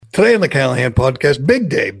Today on the Callahan podcast, big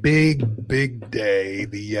day, big day.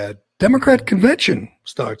 The Democrat convention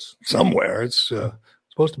starts somewhere. It's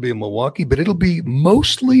supposed to be in Milwaukee, but it'll be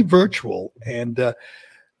mostly virtual. And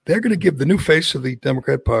they're going to give the new face of the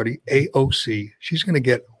Democrat Party, AOC. She's going to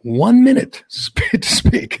get 1 minute to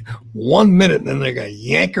speak, 1 minute, and then they're going to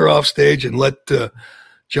yank her off stage and let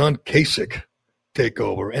John Kasich take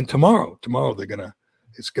over. And tomorrow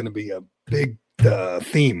it's going to be a big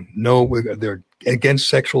theme. No, they're against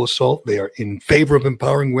sexual assault. They are in favor of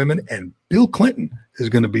empowering women. And Bill Clinton is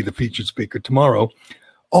going to be the featured speaker tomorrow.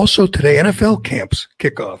 Also today, NFL camps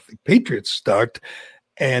kick off. The Patriots start.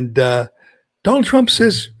 And Donald Trump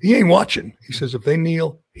says he ain't watching. He says if they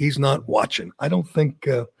kneel, he's not watching. I think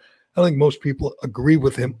most people agree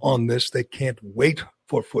with him on this. They can't wait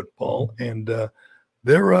for football. And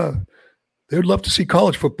they'd love to see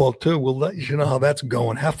college football too. We'll let you know how that's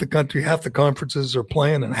going. Half the country, half the conferences are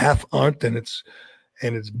playing, and half aren't. And it's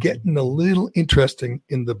getting a little interesting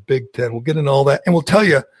in the Big Ten. We'll get into all that, and we'll tell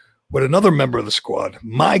you what another member of the squad,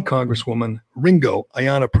 my Congresswoman Ringo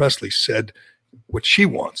Ayanna Pressley, said. What she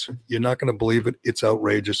wants. You're not going to believe it. It's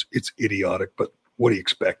outrageous. It's idiotic. But what do you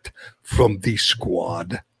expect from the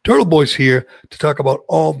squad? Turtle Boy's here to talk about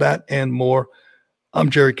all that and more. I'm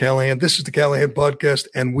Jerry Callahan. This is the Callahan Podcast,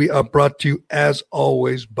 and we are brought to you, as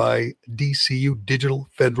always, by DCU, Digital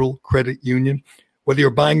Federal Credit Union. Whether you're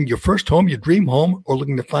buying your first home, your dream home, or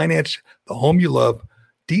looking to finance the home you love,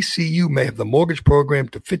 DCU may have the mortgage program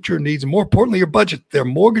to fit your needs and, more importantly, your budget. Their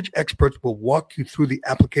mortgage experts will walk you through the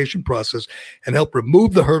application process and help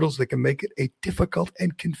remove the hurdles that can make it a difficult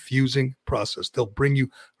and confusing process. They'll bring you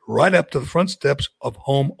right up to the front steps of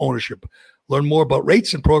home ownership. Learn more about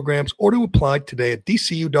rates and programs or to apply today at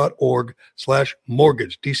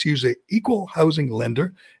dcu.org/mortgage. DCU is an equal housing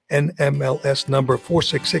lender, NMLS number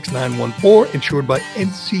 466914, insured by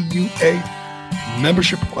NCUA.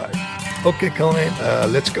 Membership required. Okay,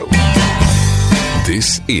 Callahan, let's go.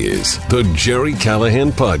 This is the Jerry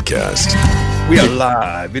Callahan Podcast. We are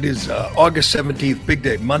live. It is August 17th, big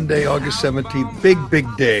day. Monday, August 17th,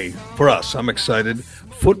 big day for us. I'm excited.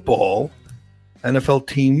 Football, NFL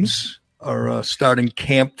teams are starting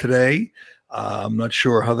camp today. I'm not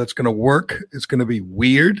sure how that's going to work. It's going to be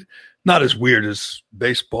weird. Not as weird as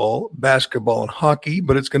baseball, basketball, and hockey,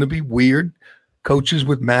 but it's going to be weird. Coaches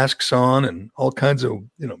with masks on and all kinds of,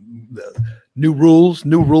 new rules.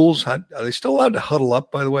 Are they still allowed to huddle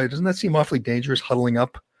up, by the way? Doesn't that seem awfully dangerous, huddling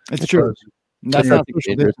up? It's true. That's not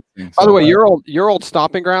dangerous. By the way, your old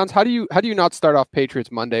stomping grounds, how do you not start off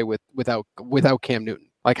Patriots Monday without Cam Newton?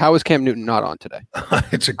 Like, how is Cam Newton not on today?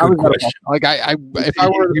 It's a good question. Like,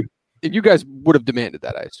 if you guys would have demanded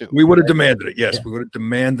that, I assume. We would have demanded it, yes. Yeah. We would have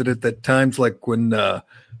demanded it at times like when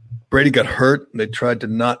Brady got hurt and they tried to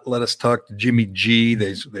not let us talk to Jimmy G.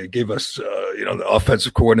 They gave us, the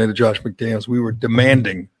offensive coordinator, Josh McDaniels. We were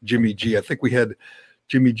demanding Jimmy G. I think we had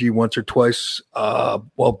Jimmy G once or twice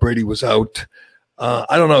while Brady was out.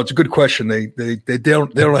 I don't know. It's a good question. They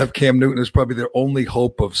don't have Cam Newton. It's probably their only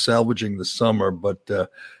hope of salvaging the summer, but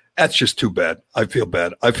that's just too bad. I feel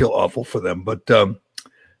bad. I feel awful for them. But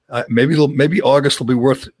maybe August will be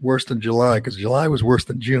worse than July, because July was worse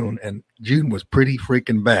than June, and June was pretty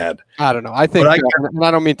freaking bad. I don't know. I think I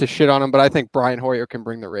don't mean to shit on him, but I think Brian Hoyer can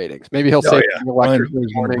bring the ratings. Maybe he'll say the electors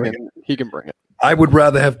this morning, and he can bring it. I would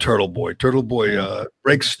rather have Turtle Boy. Turtle Boy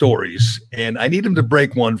breaks stories, and I need him to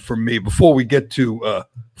break one for me before we get to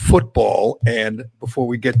football and before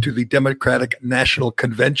we get to the Democratic National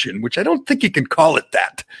Convention, which I don't think you can call it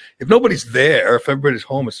that. If nobody's there, if everybody's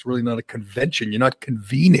home, it's really not a convention. You're not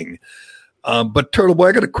convening. But Turtle Boy,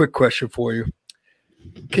 I got a quick question for you.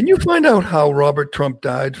 Can you find out how Robert Trump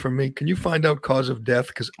died for me? Can you find out cause of death?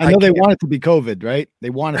 Because I know they want it to be COVID, right? They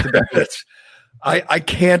want it to be COVID. I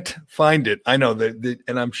can't find it. I know that,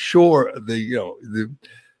 and I'm sure the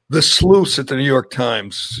sleuths at the New York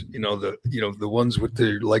Times, the ones with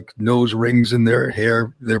the like nose rings in their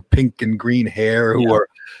hair, their pink and green hair, who are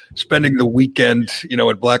spending the weekend,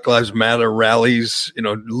 at Black Lives Matter rallies,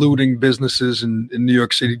 looting businesses in New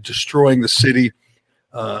York City, destroying the city.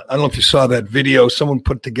 I don't know if you saw that video. Someone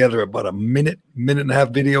put together about a minute and a half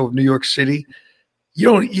video of New York City. You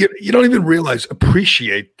don't even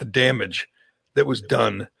appreciate the damage that was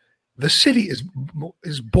done. The city is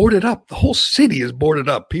boarded up. The whole city is boarded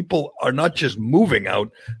up. People are not just moving out;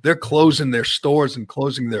 they're closing their stores and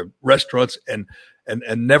closing their restaurants and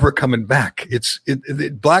never coming back.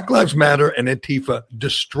 Black Lives Matter and Antifa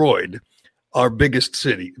destroyed our biggest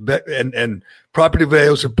city, and property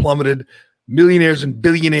values have plummeted. Millionaires and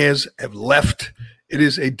billionaires have left. It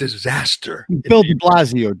is a disaster. Bill de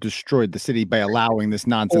Blasio destroyed the city by allowing this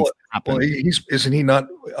nonsense to happen. Isn't he not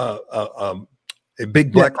A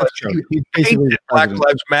big Black Lives He basically painted Black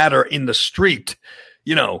Lives Matter in the street,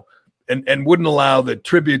 and wouldn't allow the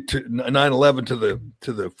tribute to 9/11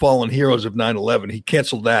 to the fallen heroes of 9/11. He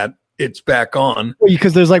canceled that. It's back on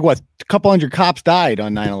because there's like a couple hundred cops died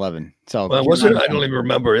on 9/11. So was it? I don't even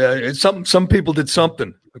remember. Yeah, it's some people did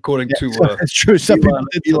something according to that's true.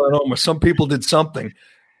 Elon Omar. Some people did something,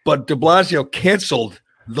 but De Blasio canceled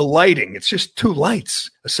the lighting. It's just 2 lights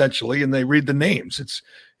essentially, and they read the names.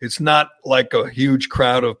 It's not like a huge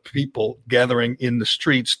crowd of people gathering in the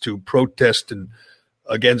streets to protest and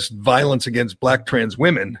against violence against Black trans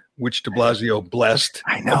women, which de Blasio blessed.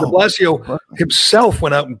 I know. De Blasio himself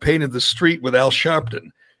went out and painted the street with Al Sharpton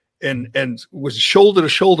and was shoulder to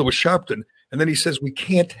shoulder with Sharpton. And then he says, we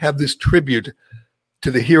can't have this tribute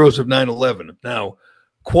to the heroes of 9/11. Now,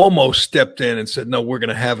 Cuomo stepped in and said, no, we're going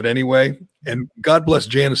to have it anyway. And God bless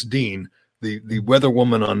Janice Dean, the weather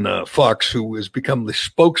woman on Fox, who has become the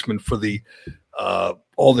spokesman for the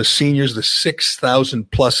all the seniors, the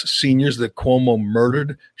 6,000 plus seniors that Cuomo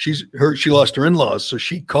murdered. She lost her in-laws, so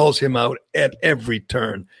she calls him out at every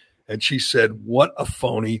turn. And she said, what a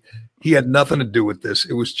phony. He had nothing to do with this.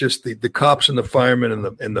 It was just the cops and the firemen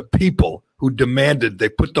and the people who demanded they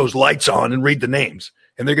put those lights on and read the names.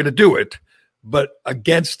 And they're going to do it, but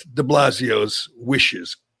against de Blasio's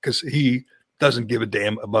wishes, because he doesn't give a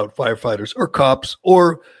damn about firefighters or cops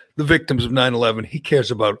or the victims of 9/11. He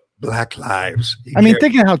cares about Black lives.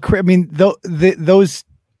 Thinking how those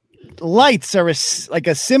lights are like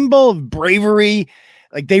a symbol of bravery.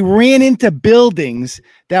 Like they ran into buildings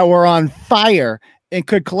that were on fire and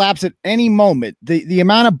could collapse at any moment. The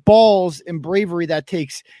amount of balls and bravery that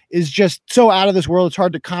takes is just so out of this world. It's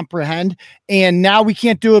hard to comprehend. And now we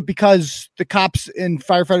can't do it because the cops and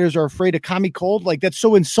firefighters are afraid of commie cold. Like that's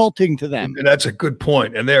so insulting to them. And that's a good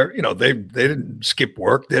point. And they didn't skip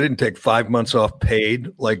work. They didn't take 5 months off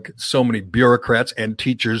paid like so many bureaucrats and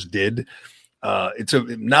teachers did. It's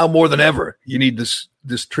now more than ever. You need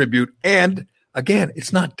this tribute. And again,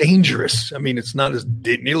 it's not dangerous. I mean, it's not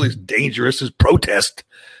nearly as dangerous as protest.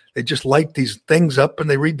 They just light these things up and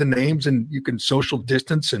they read the names and you can social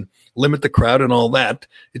distance and limit the crowd and all that.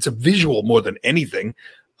 It's a visual more than anything.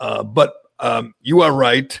 But you are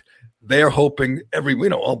right. They're hoping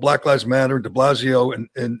all Black Lives Matter, de Blasio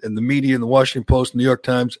and the media and the Washington Post, New York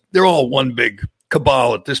Times, they're all one big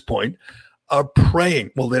cabal at this point, are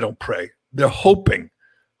praying. Well, they don't pray. They're hoping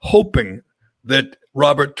that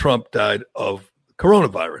Robert Trump died of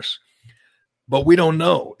coronavirus, but we don't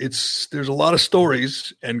know. There's a lot of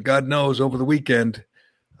stories, and God knows over the weekend,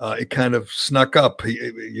 it kind of snuck up.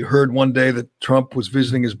 You heard one day that Trump was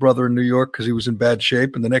visiting his brother in New York because he was in bad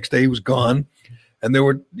shape, and the next day he was gone. And there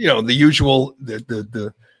were, the usual,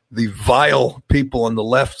 the vile people on the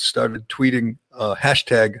left started tweeting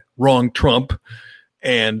hashtag wrong Trump,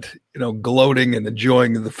 and gloating and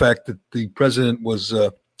enjoying the fact that the president was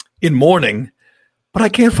in mourning. But I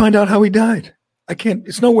can't find out how he died. I can't.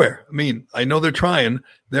 It's nowhere. I mean, I know they're trying.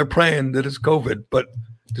 They're praying that it's COVID. But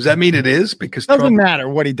does that mean it is? Because doesn't matter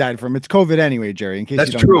what he died from. It's COVID anyway, Jerry. In case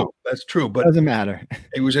that's you don't true. know. That's true. But doesn't matter.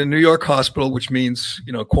 He was in a New York hospital, which means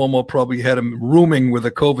Cuomo probably had him rooming with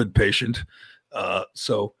a COVID patient.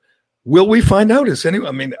 So will we find out?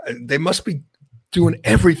 They must be doing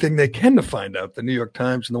everything they can to find out. The New York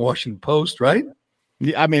Times and the Washington Post, right?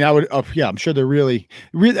 Yeah, I would. I'm sure they're really.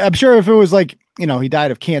 I'm sure if it was like he died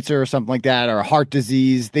of cancer or something like that, or a heart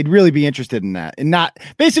disease, they'd really be interested in that. And not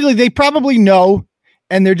basically, they probably know,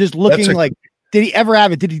 and they're just looking did he ever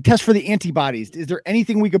have it? Did he test for the antibodies? Is there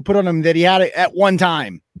anything we could put on him that he had it at one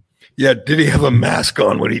time? Yeah, did he have a mask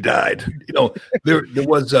on when he died? There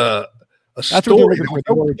was a story. There was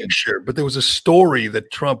no picture, but there was a story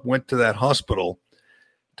that Trump went to that hospital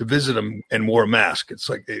to visit him and wore a mask. It's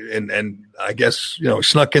like, and I guess,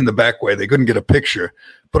 snuck in the back way. They couldn't get a picture,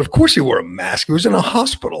 but of course he wore a mask. He was in a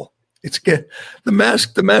hospital. The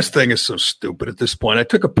mask thing is so stupid at this point. I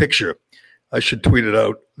took a picture. I should tweet it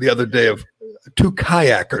out the other day of 2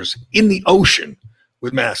 kayakers in the ocean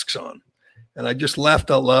with masks on. And I just laughed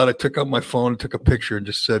out loud. I took out my phone and took a picture and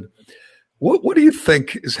just said, What do you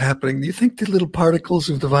think is happening? Do you think the little particles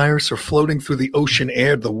of the virus are floating through the ocean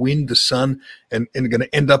air, the wind, the sun, and going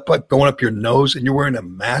to end up going up your nose, and you're wearing a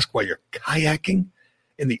mask while you're kayaking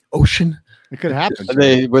in the ocean? It could happen.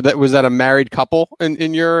 Was that a married couple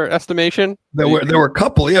in your estimation? There were a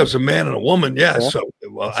couple. Yeah, it was a man and a woman. Yeah. So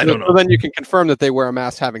I don't know. So then you can confirm that they wear a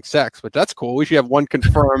mask having sex, but that's cool. We should have one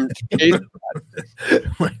confirmed case.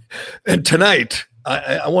 And tonight,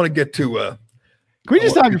 I want to get to. Can we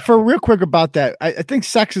just talk for real quick about that? I think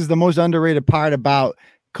sex is the most underrated part about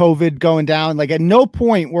COVID going down. Like at no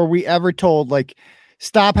point were we ever told like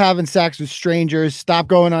stop having sex with strangers, stop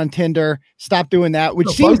going on Tinder, stop doing that, which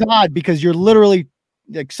No, seems fun. odd because you're literally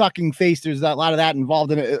like sucking face. There's a lot of that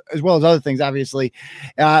involved in it, as well as other things, obviously.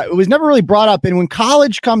 It was never really brought up. And when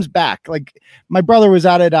college comes back, like my brother was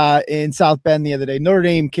at it in South Bend the other day, Notre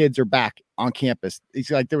Dame kids are back on campus. He's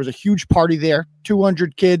like, there was a huge party there,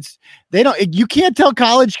 200 kids. You can't tell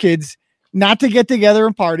college kids not to get together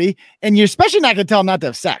and party, and you're especially not going to tell them not to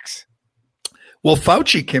have sex. Well,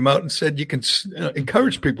 Fauci came out and said you can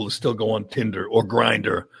encourage people to still go on Tinder or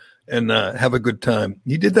Grindr and have a good time.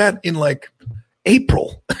 He did that in like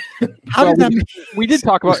April. How did that? We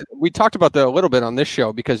talked about that a little bit on this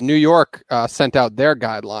show because New York sent out their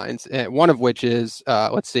guidelines, and one of which is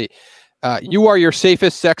let's see. You are your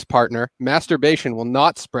safest sex partner. Masturbation will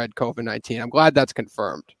not spread COVID-19. I'm glad that's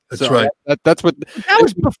confirmed. That's right. That's what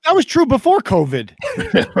that was true before COVID.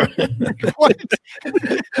 What?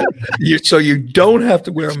 So you don't have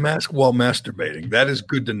to wear a mask while masturbating. That is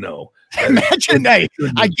good to know. Imagine that.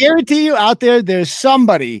 I guarantee you out there's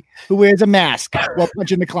somebody who wears a mask while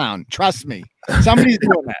punching the clown. Trust me. Somebody's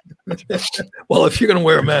doing that. Well, if you're going to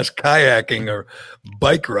wear a mask kayaking or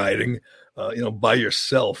bike riding, by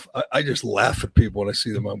yourself, I just laugh at people when I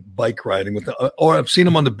see them on bike riding or I've seen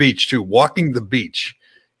them on the beach too, walking the beach.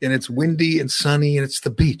 And it's windy and sunny, and it's the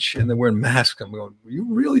beach, and they're wearing masks. I'm going,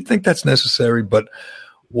 you really think that's necessary? But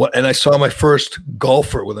what? And I saw my first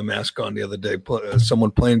golfer with a mask on the other day. Someone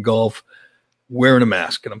playing golf wearing a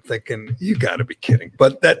mask, and I'm thinking, you got to be kidding.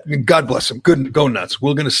 But God bless them. Good, go nuts.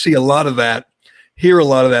 We're going to see a lot of that, hear a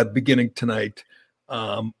lot of that beginning tonight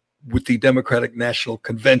with the Democratic National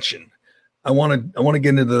Convention. I want to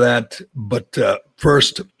get into that, but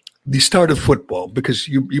first, the start of football, because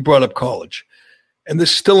you brought up college. And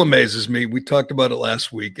this still amazes me. We talked about it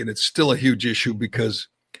last week, and it's still a huge issue because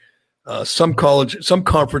some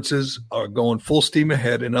conferences are going full steam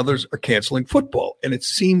ahead, and others are canceling football. And it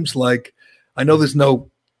seems like, I know there's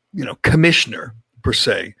no, commissioner per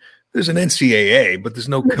se. There's an NCAA, but there's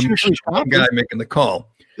no commissioner. One guy making the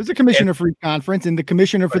call. There's a commissioner for each conference, and the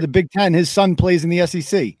commissioner for the Big Ten. His son plays in the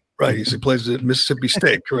SEC. Right. He plays at Mississippi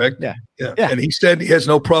State, correct? Yeah. And he said he has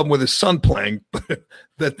no problem with his son playing, but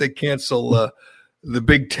that they cancel the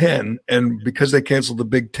Big Ten. And because they canceled the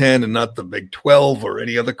Big Ten and not the Big 12 or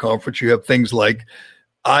any other conference, you have things like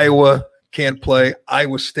Iowa can't play,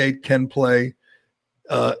 Iowa State can play,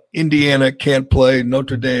 Indiana can't play,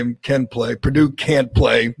 Notre Dame can play, Purdue can't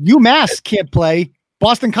play. UMass can't play,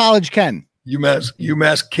 Boston College can.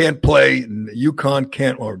 UMass can't play, UConn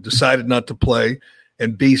can't, or decided not to play,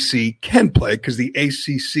 and BC can play because the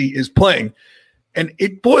ACC is playing. And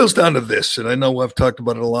it boils down to this, and I know I've talked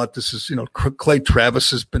about it a lot. This is, Clay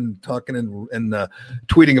Travis has been talking and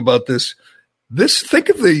tweeting about this. Think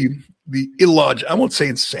of the illogical, I won't say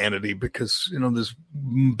insanity because, there's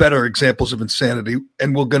better examples of insanity,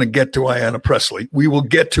 and we're going to get to Ayanna Pressley. We will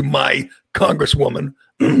get to my Congresswoman,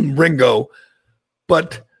 Ringo,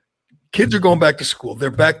 but kids are going back to school.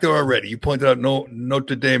 They're back there already. You pointed out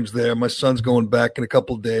Notre Dame's there. My son's going back in a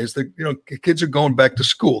couple of days. Kids are going back to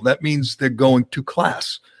school. That means they're going to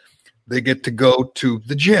class. They get to go to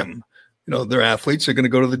the gym. They're athletes. They're going to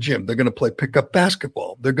go to the gym. They're going to play pickup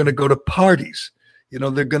basketball. They're going to go to parties.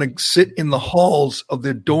 They're going to sit in the halls of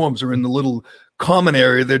their dorms or in the little common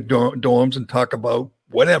area of their dorms and talk about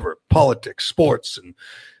whatever, politics, sports, and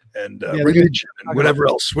religion and whatever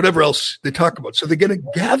else they talk about. So they're going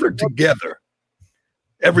to gather together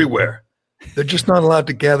everywhere. They're just not allowed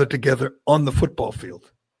to gather together on the football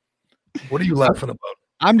field. What are you laughing about?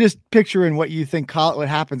 I'm just picturing what you think what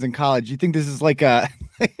happens in college. You think this is like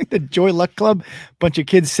the Joy Luck Club, bunch of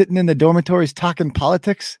kids sitting in the dormitories talking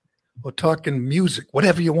politics? Or talking music,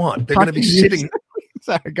 whatever you want. They're going to be sitting.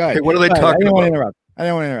 Sorry, go ahead. Hey, what are they talking about? I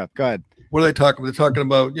didn't want to interrupt. Go ahead. What are they talking about? They're talking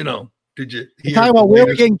about, did you hear? Talking about where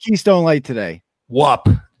we're getting Keystone Light today. WAP.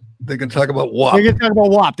 They're going to talk about WAP. They're going to talk about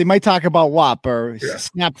WAP. They might talk about WAP or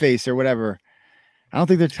Snapface or whatever. I don't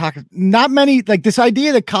think they're talking. Not many, like this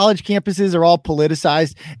idea that college campuses are all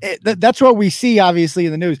politicized. That's what we see, obviously,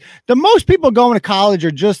 in the news. The most people going to college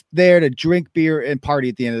are just there to drink beer and party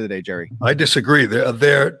at the end of the day, Jerry. I disagree. They're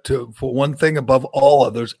there for one thing above all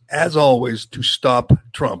others, as always, to stop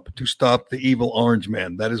Trump, to stop the evil orange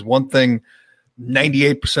man. That is one thing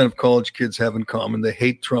 98% of college kids have in common. They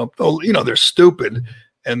hate Trump. Oh, they're stupid.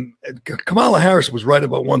 And Kamala Harris was right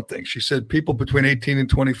about one thing. She said people between 18 and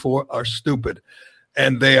 24 are stupid.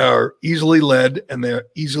 And they are easily led, and they're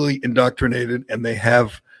easily indoctrinated, and they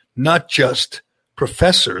have not just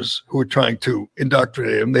professors who are trying to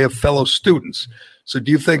indoctrinate them, they have fellow students. So do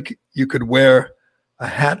you think you could wear a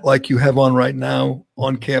hat like you have on right now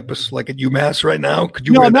on campus, like at UMass right now? Could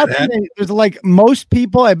you No, wear I'm that not hat? saying there's like most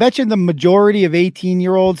people, I bet you the majority of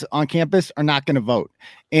 18-year-olds on campus are not going to vote.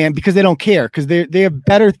 And because they don't care, because they have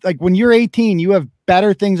better, like when you're 18, you have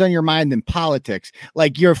better things on your mind than politics.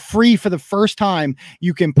 Like you're free for the first time.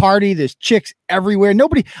 You can party. There's chicks everywhere.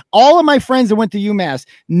 All of my friends that went to UMass,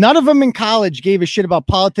 none of them in college gave a shit about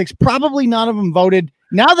politics. Probably none of them voted.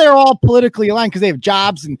 Now they're all politically aligned because they have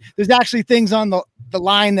jobs and there's actually things on the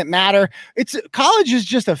line that matter. College is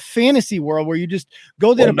just a fantasy world where you just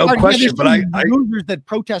go there. No question, but I losers that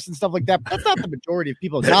protest and stuff like that. But that's not the majority of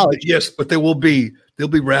people in college. Yes, but there'll be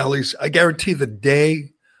rallies. I guarantee the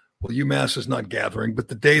day. Well, UMass is not gathering, but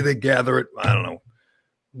the day they gather at, I don't know,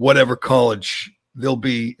 whatever college, there'll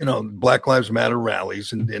be, Black Lives Matter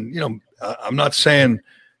rallies. And I'm not saying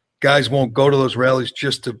guys won't go to those rallies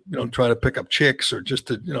just to, try to pick up chicks or just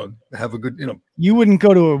to, have a good, You wouldn't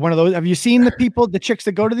go to one of those. Have you seen the chicks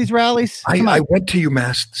that go to these rallies? I went to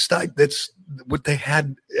UMass. That's what they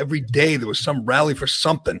had every day. There was some rally for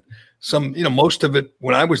something. Most of it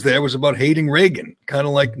when I was there was about hating Reagan, kind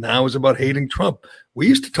of like now is about hating Trump. We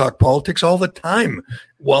used to talk politics all the time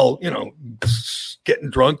while, getting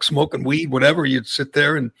drunk, smoking weed, whatever. You'd sit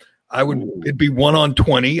there and it'd be 1 on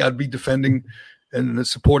 20. I'd be defending and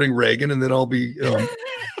supporting Reagan, and then I'll be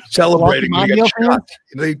celebrating when he got shot.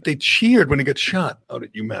 They cheered when he got shot out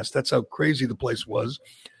at UMass. That's how crazy the place was.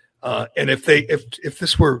 And if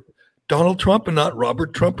this were Donald Trump and not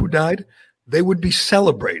Robert Trump who died, they would be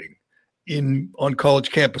celebrating on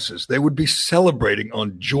college campuses. They would be celebrating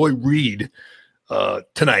on Joy Reid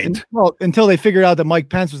tonight. Well, until they figured out that Mike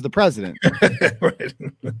Pence was the president. Right.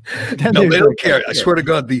 No, they don't care. I swear to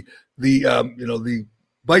God, the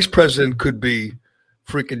vice president could be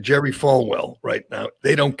freaking Jerry Falwell right now.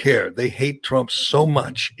 They don't care. They hate Trump so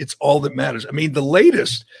much. It's all that matters. I mean, the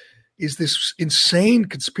latest is this insane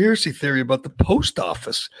conspiracy theory about the post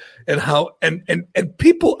office and how and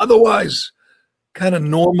people otherwise kind of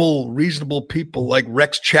normal, reasonable people like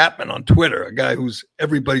Rex Chapman on Twitter, a guy who's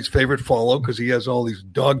everybody's favorite follow because he has all these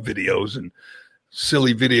dog videos and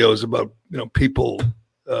silly videos about, people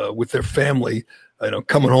with their family,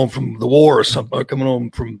 coming home from the war or something, or coming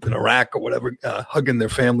home from Iraq or whatever, hugging their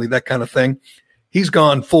family, that kind of thing. He's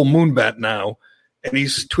gone full moonbat now, and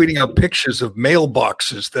he's tweeting out pictures of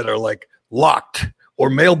mailboxes that are like locked or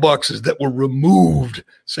mailboxes that were removed,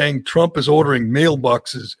 saying Trump is ordering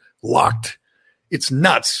mailboxes locked. It's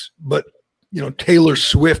nuts, but Taylor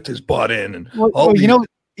Swift has bought in, and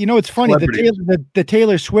it's funny. The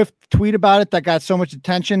Taylor Swift tweet about it that got so much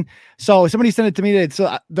attention. So somebody sent it to me. It's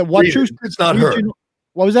not her.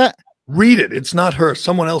 What was that? Read it. It's not her.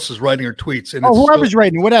 Someone else is writing her tweets. And whoever's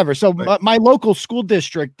writing, whatever. So right. My local school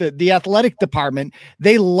district, the athletic department,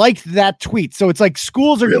 they liked that tweet. So it's like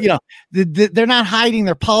schools are, really? They're not hiding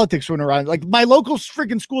their politics when around. Like my local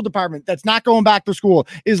freaking school department that's not going back to school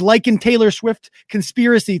is liking Taylor Swift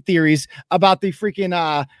conspiracy theories about the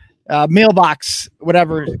freaking mailbox,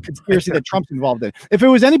 whatever conspiracy that Trump's involved in. If it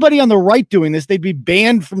was anybody on the right doing this, they'd be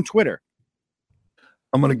banned from Twitter.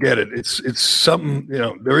 I'm going to get it. It's something,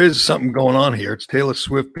 there is something going on here. It's Taylor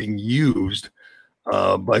Swift being used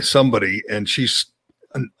by somebody, and she's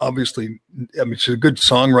obviously, she's a good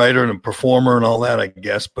songwriter and a performer and all that, I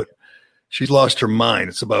guess, but she's lost her mind.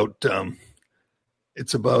 It's about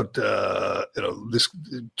this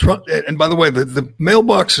Trump. And by the way, the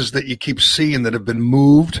mailboxes that you keep seeing that have been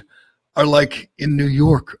moved are like in New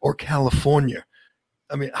York or California.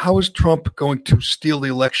 I mean, how is Trump going to steal the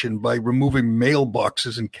election by removing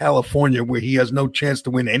mailboxes in California where he has no chance to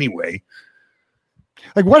win anyway?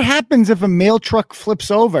 Like, what happens if a mail truck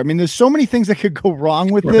flips over? I mean, there's so many things that could go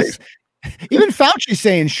wrong with this. Even Fauci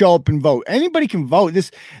saying show up and vote. Anybody can vote.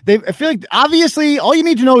 I feel like obviously all you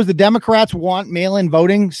need to know is the Democrats want mail-in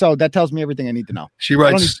voting. So that tells me everything I need to know. She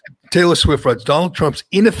writes, Taylor Swift writes, Donald Trump's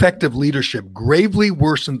ineffective leadership gravely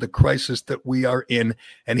worsened the crisis that we are in,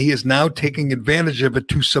 and he is now taking advantage of it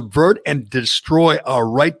to subvert and destroy our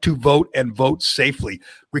right to vote and vote safely.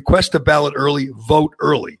 Request a ballot early, vote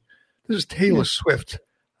early. This is Taylor Swift.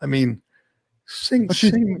 I mean, Sing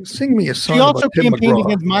me a song. She also about Tim campaigned McGraw.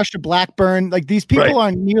 against Marsha Blackburn. Like, these people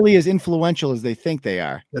aren't nearly as influential as they think they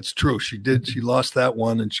are. That's true. She did. She lost that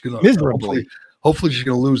one, and she's going miserably. Hopefully, she's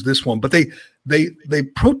going to lose this one. But they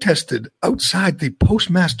protested outside the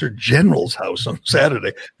Postmaster General's house on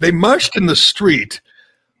Saturday. They marched in the street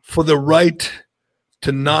for the right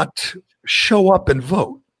to not show up and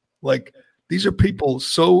vote. Like, these are people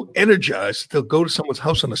so energized that they'll go to someone's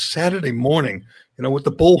house on a Saturday morning, with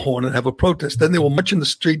the bullhorn and have a protest. Then they will march in the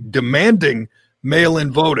street demanding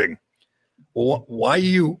mail-in voting. Well, why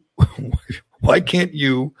can't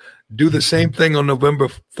you do the same thing on November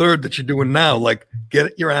 3rd that you're doing now. Like,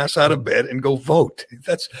 get your ass out of bed and go vote.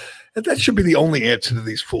 That should be the only answer to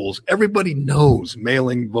these fools. Everybody knows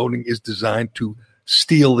mail-in voting is designed to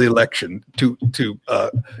steal the election, to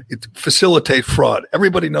facilitate fraud.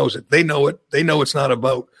 Everybody knows it. They know it. They know it's not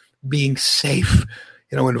about being safe,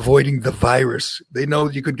 and avoiding the virus. They know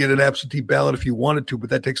you could get an absentee ballot if you wanted to, but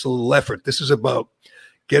that takes a little effort. This is about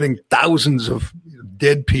getting thousands of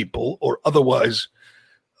dead people or otherwise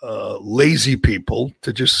lazy people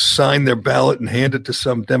to just sign their ballot and hand it to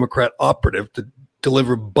some Democrat operative to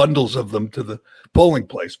deliver bundles of them to the polling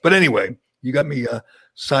place. But anyway, you got me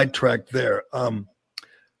sidetracked there.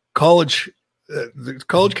 College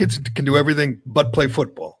kids can do everything but play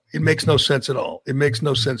football. It makes no sense at all. It makes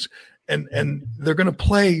no sense. And they're going to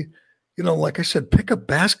play, like I said, pick up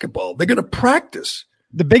basketball. They're going to practice.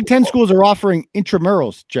 The Big Ten schools are offering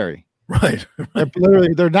intramurals, Jerry. Right.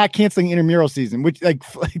 They're not canceling intramural season, which like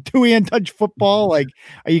two-hand touch football. Like,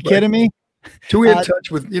 are you kidding me? Two-hand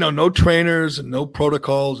touch with, no trainers and no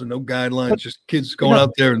protocols and no guidelines, just kids going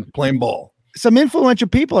out there and playing ball. Some influential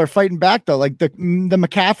people are fighting back though, like the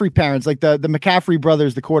McCaffrey parents, like the McCaffrey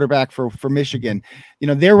brothers, the quarterback for Michigan.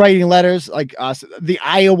 They're writing letters. Like the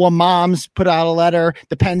Iowa moms put out a letter.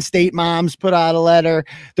 The Penn State moms put out a letter.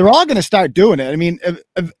 They're all going to start doing it. I mean,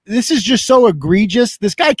 if this is just so egregious.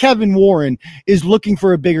 This guy Kevin Warren is looking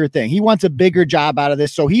for a bigger thing. He wants a bigger job out of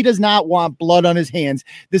this, so he does not want blood on his hands.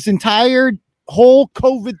 This entire whole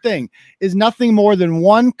COVID thing is nothing more than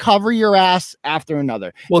one cover your ass after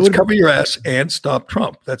another. Well, it's cover your ass and stop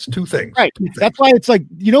Trump. That's two things. Right. That's why it's like,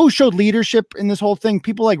 who showed leadership in this whole thing?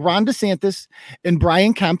 People like Ron DeSantis and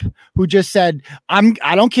Brian Kemp, who just said,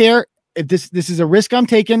 I don't care if this is a risk I'm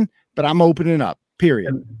taking, but I'm opening up,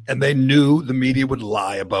 period. And they knew the media would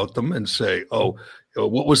lie about them and say, what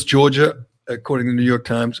was Georgia? According to the New York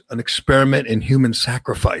Times, an experiment in human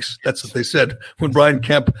sacrifice. That's what they said. When Brian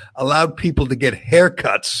Kemp allowed people to get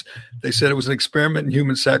haircuts, they said it was an experiment in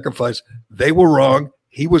human sacrifice. They were wrong.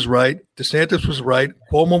 He was right. DeSantis was right.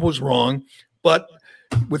 Cuomo was wrong. But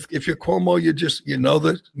if you're Cuomo,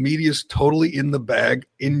 the media's totally in the bag,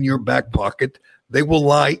 in your back pocket. They will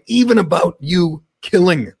lie even about you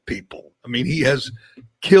killing people. I mean, he has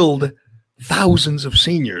killed thousands of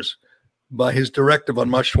seniors by his directive on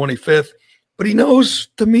March 25th. But he knows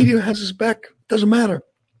the media has his back. Doesn't matter.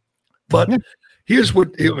 But here's what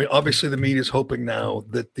obviously the media is hoping now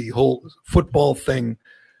that the whole football thing,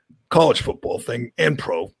 college football thing, and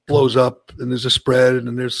pro blows up, and there's a spread,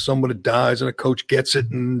 and there's someone that dies, and a coach gets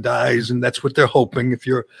it and dies, and that's what they're hoping. If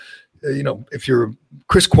you're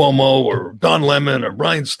Chris Cuomo or Don Lemon or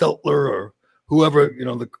Brian Steltner or whoever,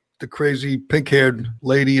 the crazy pink-haired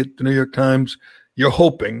lady at the New York Times. You're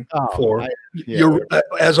hoping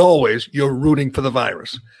as always, you're rooting for the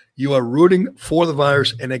virus. You are rooting for the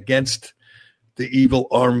virus and against the evil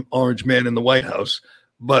orange man in the White House.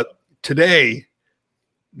 But today,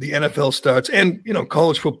 the NFL starts, and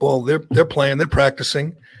college football. They're playing, they're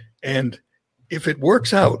practicing, and if it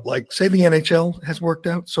works out, like say the NHL has worked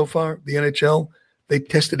out so far, the NHL they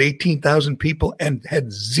tested 18,000 people and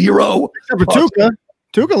had zero. Except for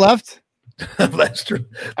Tuca left. That's true.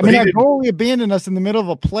 I mean, he totally abandoned us in the middle of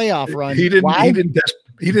a playoff run. He didn't. Why?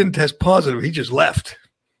 He didn't test positive. He just left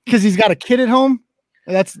because he's got a kid at home.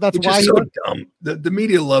 That's which why. Is so dumb. The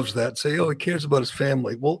media loves that. Say, he cares about his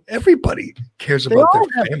family. Well, everybody cares about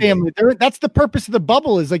their family. That's the purpose of the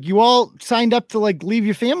bubble. Is like you all signed up to like leave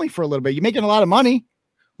your family for a little bit. You're making a lot of money.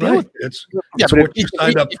 Right. But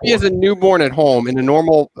if he has a newborn at home in a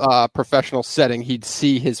normal professional setting, he'd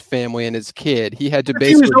see his family and his kid. He had to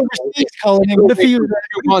basically. What if he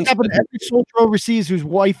was every soldier overseas whose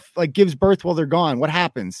wife gives birth while they're gone? What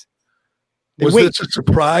happens? Was this a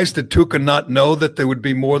surprise? Did Tuca not know that there would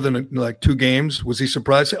be more than 2 games? Was he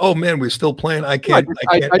surprised? Oh man, we're still playing. I can't.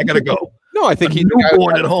 I gotta go. No, I think he's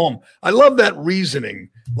newborn at home. I love that reasoning.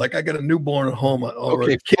 Like I got a newborn at home, or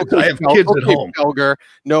kids. I have kids at home. Felger,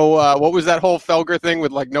 no. What was that whole Felger thing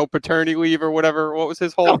with no paternity leave or whatever? What was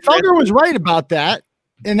his whole? No, Felger was right about that,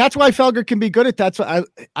 and that's why Felger can be good at that. So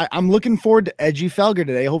I'm looking forward to edgy Felger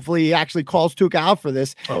today. Hopefully, he actually calls Tuca out for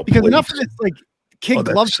this because enough of this kid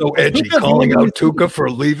gloves. So edgy, calling out Tuca for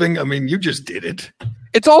leaving. I mean, you just did it.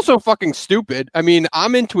 It's also fucking stupid. I mean,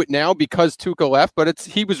 I'm into it now because Tuca left, but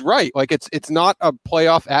he was right. It's not a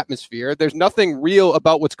playoff atmosphere. There's nothing real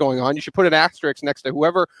about what's going on. You should put an asterisk next to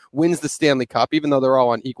whoever wins the Stanley Cup, even though they're all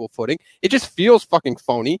on equal footing. It just feels fucking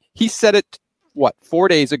phony. He said it, 4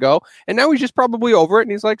 days ago, and now he's just probably over it,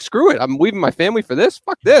 and he's like, screw it. I'm leaving my family for this.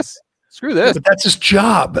 Fuck this. Screw this. But that's his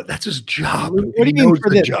job. What do you mean for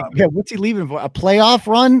this? Yeah, what's he leaving for? A playoff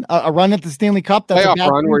run? A run at the Stanley Cup? That's playoff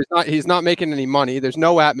run where he's not making any money. There's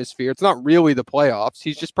no atmosphere. It's not really the playoffs.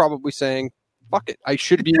 He's just probably saying, fuck it. I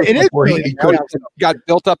should be. It is. He got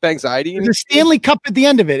built up anxiety. There's a Stanley Cup at the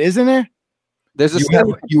end of it, isn't there? There's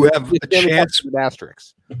you have a chance with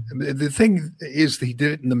asterisks. The thing is, he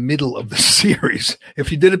did it in the middle of the series. If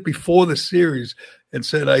he did it before the series and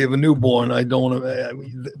said, "I have a newborn, I don't want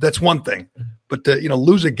to," that's one thing. But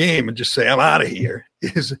lose a game and just say, "I'm out of here,"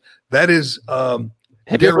 is.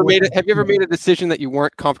 Have you ever made a decision that you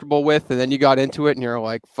weren't comfortable with, and then you got into it, and you're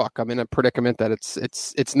like, "Fuck, I'm in a predicament that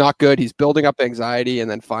it's not good." He's building up anxiety,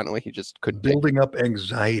 and then finally he just couldn't. Building up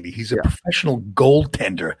anxiety. He's a professional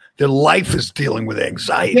goaltender. Their life is dealing with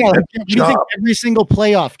anxiety. Yeah, you think every single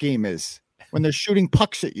playoff game is when they're shooting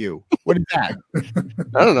pucks at you. What is that?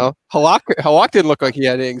 I don't know. Halak didn't look like he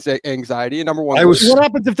had anxiety. Number one. What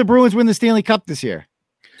happens if the Bruins win the Stanley Cup this year?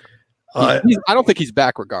 I don't think he's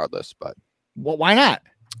back regardless, but. Well, why not?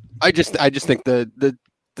 I just think the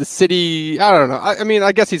city. I don't know. I mean,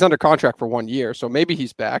 I guess he's under contract for 1 year, so maybe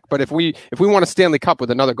he's back. But if we want a Stanley Cup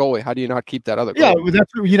with another goalie, how do you not keep that other goalie?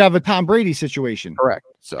 Yeah, you'd have a Tom Brady situation. Correct.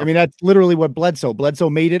 So I mean, that's literally what Bledsoe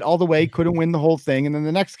made it all the way, couldn't win the whole thing, and then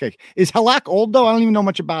the next kick. Is Halak old though? I don't even know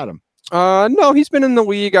much about him. No, he's been in the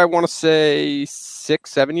league. I want to say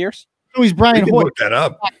 6-7 years. Oh, he's Brian Hoyt. Look that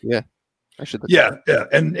up. Yeah. I should. Yeah.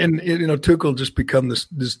 And Tuchel will just become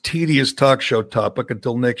this tedious talk show topic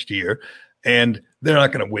until next year, and they're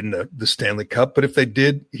not going to win the Stanley Cup. But if they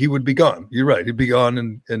did, he would be gone. You're right, he'd be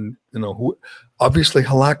gone, and obviously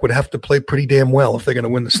Halak would have to play pretty damn well if they're going to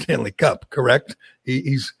win the Stanley Cup. Correct?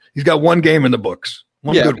 He's got one game in the books.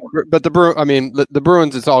 Good one. But the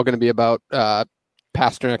Bruins, it's all going to be about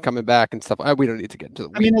Pasternak coming back and stuff. We don't need to get into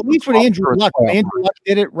the. I mean, at least with Andrew Luck, Andrew Luck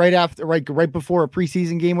did it right before a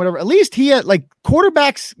preseason game, whatever. At least he had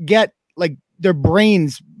quarterbacks get their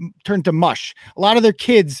brains turn to mush. A lot of their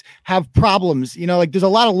kids have problems. There's a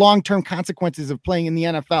lot of long-term consequences of playing in the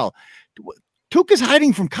NFL. Tuukka's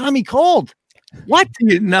hiding from commie cold. What?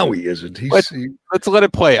 No, he isn't. Let's let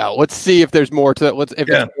it play out. Let's see if there's more to it.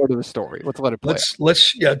 There's more to the story. Let's let it play.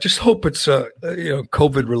 Let's just hope it's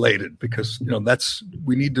COVID related, because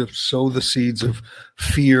we need to sow the seeds of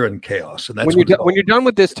fear and chaos. And that's when you're done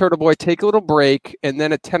with this, Turtle Boy, take a little break, and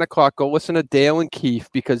then at 10:00 go listen to Dale and Keefe,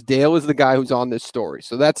 because Dale is the guy who's on this story.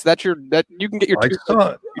 So that you can get your.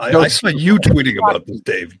 I saw you tweeting about this,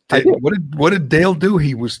 Dave. What did Dale do?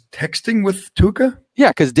 He was texting with Tuukka.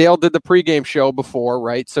 Yeah, because Dale did the pregame show before,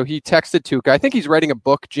 right? So he texted Tuukka. I think he's writing a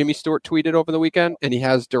book. Jimmy Stewart tweeted over the weekend, and he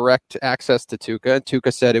has direct access to Tuukka. And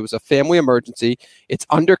Tuukka said it was a family emergency. It's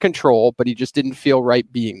under control, but he just didn't feel right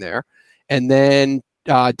being there. And then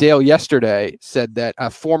Dale yesterday said that a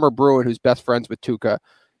former Bruin who's best friends with Tuukka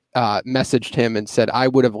messaged him and said, "I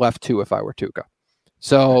would have left too if I were Tuukka."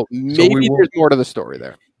 So maybe there's more to the story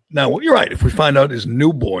there. Now, you're right. If we find out his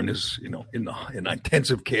newborn is, in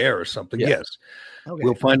intensive care or something, yes. Okay.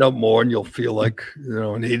 We'll find out more, and you'll feel like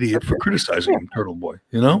an idiot for criticizing him, Turtle Boy.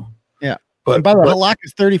 Yeah. But by the way, Halak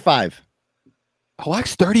is 35.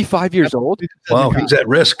 Halak's 35 years old. Wow, he's at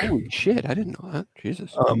risk. Holy shit! I didn't know that.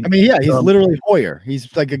 Jesus. He's literally Hoyer.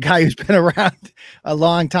 He's like a guy who's been around a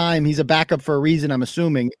long time. He's a backup for a reason, I'm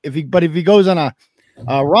assuming. If he goes on a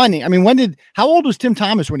run, how old was Tim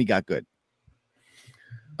Thomas when he got good?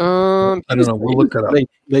 I don't know. We'll look that up.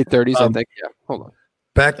 Late 30s, I think. Yeah. Hold on.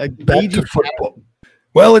 Back to football.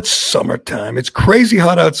 Well, it's summertime. It's crazy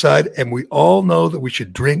hot outside, and we all know that we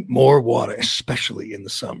should drink more water, especially in the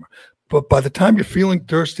summer. But by the time you're feeling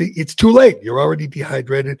thirsty, it's too late. You're already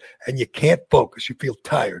dehydrated, and you can't focus. You feel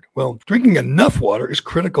tired. Well, drinking enough water is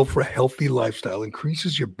critical for a healthy lifestyle. It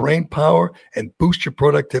increases your brain power and boosts your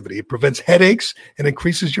productivity. It prevents headaches and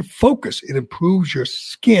increases your focus. It improves your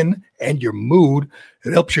skin and your mood.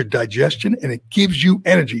 It helps your digestion, and it gives you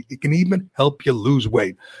energy. It can even help you lose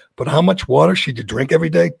weight. But how much water should you drink every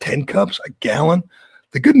day? 10 cups? A gallon?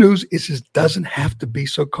 The good news is it doesn't have to be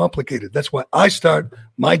so complicated. That's why I start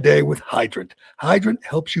my day with Hydrant. Hydrant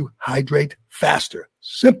helps you hydrate faster.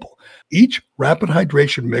 Simple. Each rapid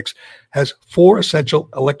hydration mix has 4 essential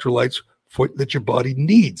electrolytes that your body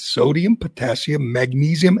needs: sodium, potassium,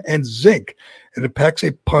 magnesium, and zinc. And it packs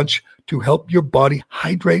a punch to help your body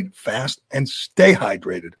hydrate fast and stay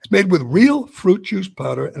hydrated. It's made with real fruit juice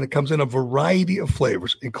powder, and it comes in a variety of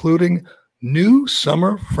flavors, including new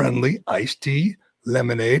summer-friendly iced tea,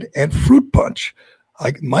 lemonade, and fruit punch.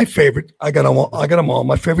 My favorite, I got them all.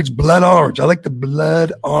 My favorite's blood orange. I like the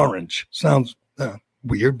blood orange. Sounds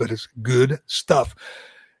weird, but it's good stuff.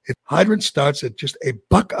 Hydrant starts at just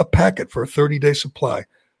 $1 a packet for a 30-day supply.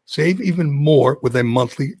 Save even more with a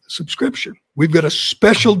monthly subscription. We've got a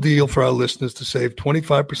special deal for our listeners to save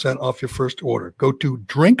 25% off your first order. Go to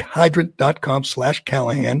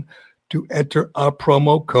drinkhydrant.com/Callahan to enter our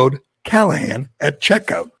promo code Callahan at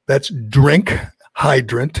checkout. That's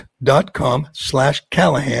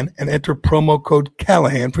drinkhydrant.com/Callahan and enter promo code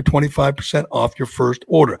Callahan for 25% off your first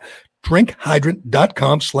order.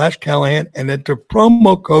 Drinkhydrant.com/Callahan and enter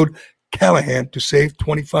promo code Callahan to save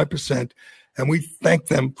 25%. And we thank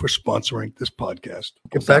them for sponsoring this podcast.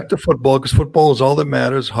 Get back to football because football is all that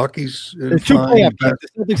matters. Hockey's There's two playoff games. The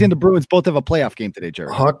Celtics and the Bruins both have a playoff game today,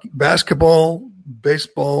 Jerry. Hockey, basketball,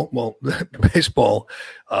 baseball. Well, baseball.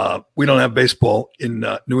 We don't have baseball in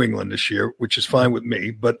New England this year, which is fine with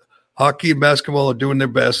me. But hockey and basketball are doing their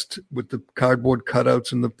best with the cardboard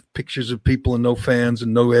cutouts and the pictures of people and no fans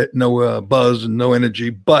and no buzz and no energy.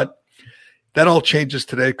 But that all changes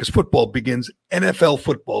today because football begins. NFL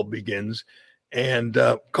football begins. And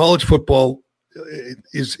college football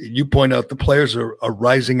is, you point out, the players are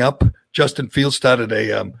rising up. Justin Fields started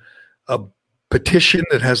a petition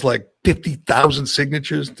that has like 50,000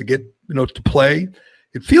 signatures to get, to play.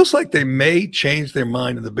 It feels like they may change their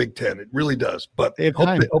mind in the Big Ten. It really does. But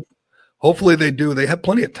hopefully they do. They have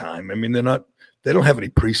plenty of time. I mean, they don't have any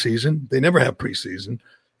preseason. They never have preseason.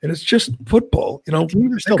 And it's just football, They're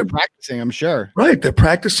still practicing, I'm sure. Right. They're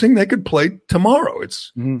practicing. They could play tomorrow.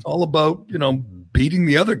 It's all about, beating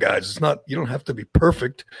the other guys. It's not, you don't have to be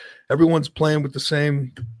perfect. Everyone's playing with the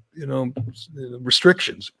same,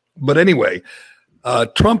 restrictions. But anyway,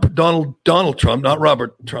 Donald Trump, not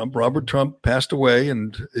Robert Trump passed away.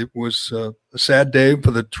 And it was a sad day for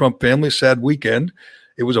the Trump family, a sad weekend.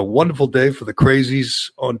 It was a wonderful day for the crazies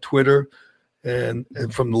on Twitter. And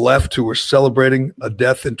from the left who were celebrating a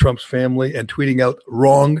death in Trump's family and tweeting out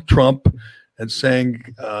wrong Trump and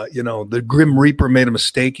saying, the Grim Reaper made a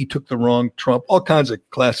mistake. He took the wrong Trump, all kinds of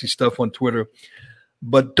classy stuff on Twitter.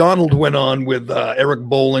 But Donald went on with Eric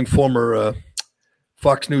Bolling, former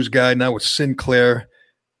Fox News guy, now with Sinclair.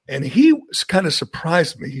 And he kind of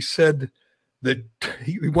surprised me. He said that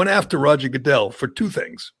he went after Roger Goodell for two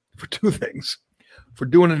things. For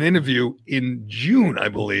doing an interview in June, I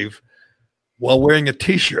believe, while wearing a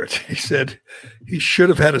T-shirt. He said he should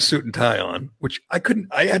have had a suit and tie on, which I couldn't.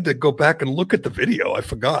 I had to go back and look at the video. I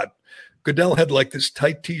forgot. Goodell had like this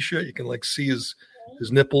tight T-shirt. You can like see his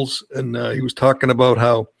nipples. And he was talking about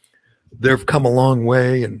how they've come a long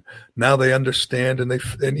way and now they understand.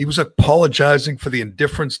 And he was apologizing for the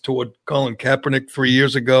indifference toward Colin Kaepernick 3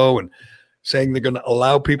 years ago and saying they're going to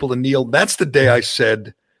allow people to kneel. That's the day I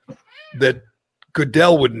said that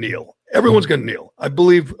Goodell would kneel. Everyone's going to kneel. I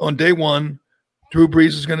believe on day one, Drew Brees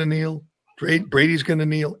is going to kneel. Brady's going to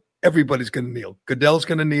kneel. Everybody's going to kneel. Goodell's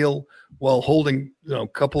going to kneel while holding, a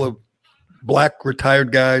couple of black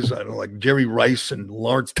retired guys, I don't know, like Jerry Rice and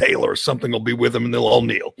Lawrence Taylor or something will be with him and they'll all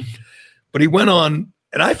kneel. But he went on,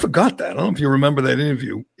 and I forgot that. I don't know if you remember that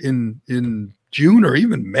interview in June or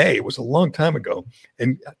even May. It was a long time ago.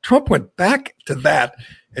 And Trump went back to that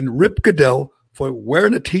and ripped Goodell for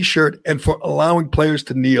wearing a T-shirt and for allowing players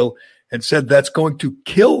to kneel and said that's going to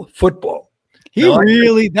kill football.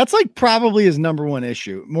 That's like probably his number one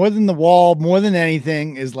issue. More than the wall, more than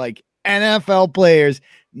anything is like NFL players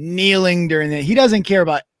kneeling during it. He doesn't care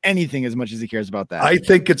about anything as much as he cares about that. I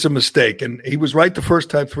think it's a mistake. And he was right the first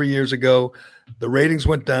time 3 years ago. The ratings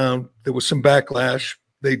went down. There was some backlash.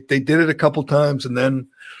 They did it a couple times and then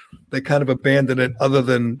they kind of abandoned it other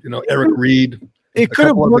than, Eric Reed. It could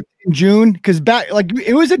have worked in June because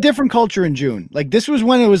it was a different culture in June. Like this was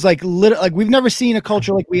when it was like we've never seen a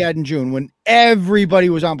culture like we had in June when everybody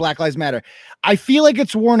was on Black Lives Matter. I feel like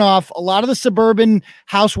it's worn off. A lot of the suburban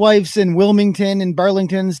housewives in Wilmington and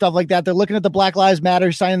Burlington and stuff like that, they're looking at the Black Lives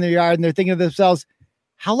Matter sign in their yard and they're thinking to themselves,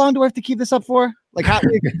 how long do I have to keep this up for? Like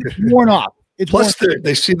it's worn off. Plus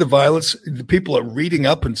they see the violence. The people are reading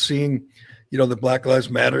up and seeing the Black Lives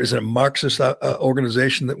Matter is a Marxist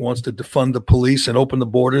organization that wants to defund the police and open the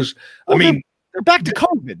borders. Well, they're back to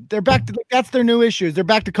COVID. They're back to that's their new issues. They're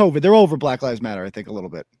back to COVID. They're over Black Lives Matter, I think, a little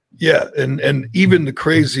bit. Yeah, and even the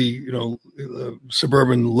crazy,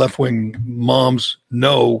 suburban left-wing moms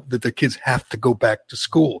know that the kids have to go back to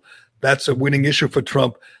school. That's a winning issue for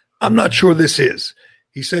Trump. I'm not sure this is.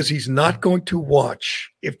 He says he's not going to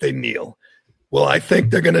watch if they kneel. Well, I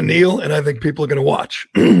think they're going to kneel, and I think people are going to watch.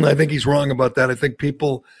 I think he's wrong about that. I think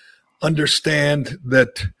people understand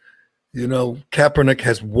that, Kaepernick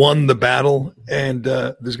has won the battle, and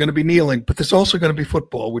there's going to be kneeling. But there's also going to be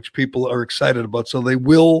football, which people are excited about. So they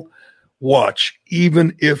will watch,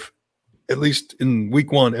 even if, at least in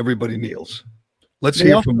week one, everybody kneels. Let's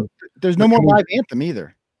hear from – There's no more live anthem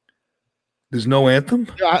either. There's no anthem?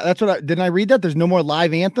 That's what didn't I read that? There's no more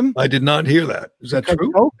live anthem? I did not hear that. Is that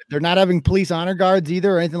true? They're not having police honor guards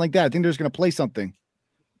either or anything like that. I think they're just going to play something.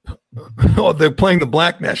 Oh, they're playing the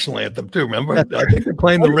black national anthem too. Remember? I think they're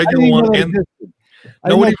playing the regular one. And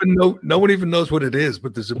no one even knows what it is,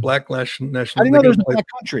 but there's a black national. I didn't know there's a black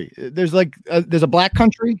country. There's there's a black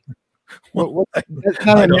country. That's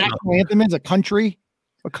not a national anthem. It's a country.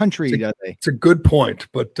 What country are they? It's a good point,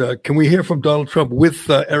 but can we hear from Donald Trump with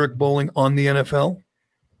Eric Bolling on the NFL?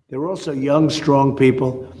 They're also young, strong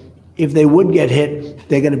people. If they would get hit,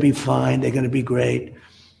 they're going to be fine. They're going to be great.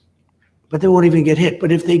 But they won't even get hit.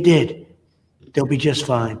 But if they did, they'll be just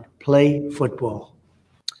fine. Play football.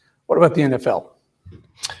 What about the NFL?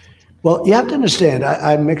 Well, you have to understand,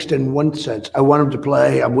 I'm mixed in one sense. I want them to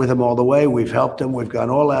play. I'm with them all the way. We've helped them. We've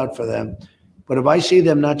gone all out for them. But if I see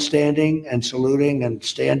them not standing and saluting and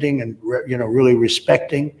standing and really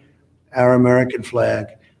respecting our American flag,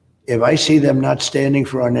 if I see them not standing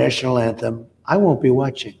for our national anthem, I won't be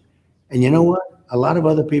watching. And you know what? A lot of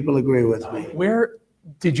other people agree with me. Where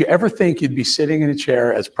did you ever think you'd be sitting in a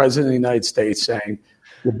chair as president of the United States saying,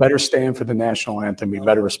 you better stand for the national anthem, you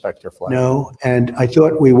better respect your flag? No, and I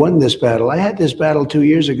thought we won this battle. I had this battle 2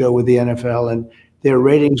 years ago with the NFL, and their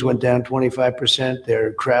ratings went down 25%.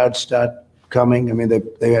 Their crowds stopped coming. I mean,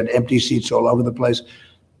 they had empty seats all over the place.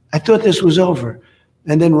 I thought this was over.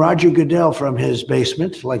 And then Roger Goodell from his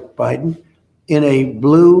basement, like Biden, in a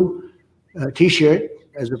blue T-shirt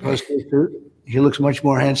as opposed to a suit. He looks much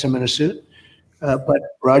more handsome in a suit. But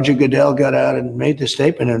Roger Goodell got out and made the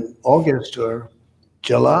statement in August or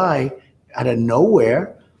July out of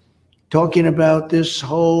nowhere, talking about this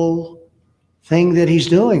whole thing that he's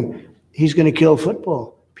doing. He's going to kill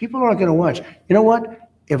football. People aren't going to watch. You know what?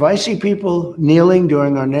 If I see people kneeling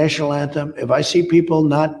during our national anthem, if I see people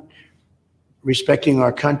not respecting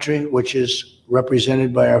our country, which is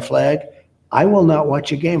represented by our flag, I will not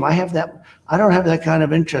watch a game. I don't have that kind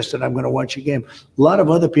of interest that I'm going to watch a game. A lot of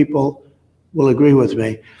other people will agree with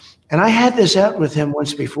me. And I had this out with him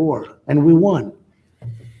once before, and we won.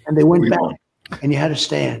 And they went back, and you had to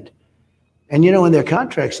stand. And, in their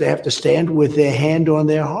contracts, they have to stand with their hand on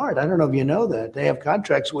their heart. I don't know if you know that. They have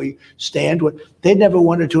contracts where you stand with. They never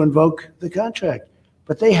wanted to invoke the contract.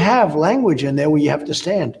 But they have language in there where you have to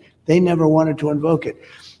stand. They never wanted to invoke it.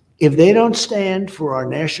 If they don't stand for our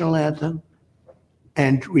national anthem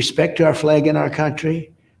and respect our flag and our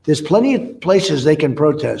country, there's plenty of places they can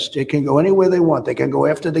protest. They can go anywhere they want. They can go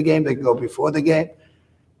after the game. They can go before the game.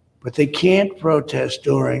 But they can't protest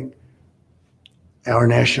during our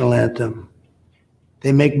national anthem.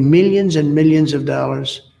 They make millions and millions of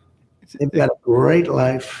dollars. They've got a great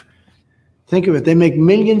life. Think of it. They make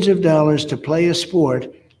millions of dollars to play a sport.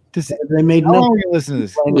 They made How long are you listening to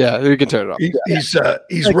this? Yeah, we can turn it off.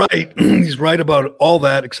 He's right. He's right about all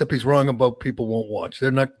that, except he's wrong about people won't watch.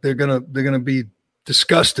 They're gonna be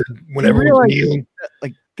disgusted when everyone's kneeling.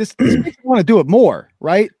 Like this makes me want to do it more,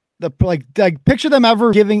 right? Picture them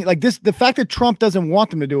ever giving this. The fact that Trump doesn't want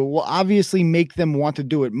them to do it will obviously make them want to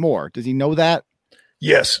do it more. Does he know that?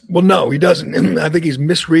 Yes. Well, no, he doesn't. I think he's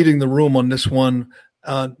misreading the room on this one.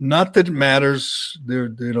 Not that it matters.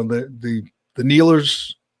 The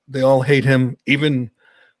kneelers, they all hate him. Even,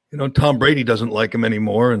 Tom Brady doesn't like him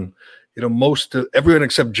anymore. And, most everyone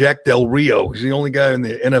except Jack Del Rio, he's the only guy in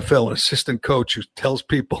the NFL, an assistant coach who tells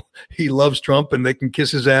people he loves Trump and they can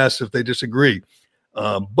kiss his ass if they disagree.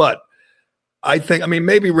 But I think,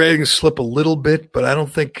 maybe ratings slip a little bit, but I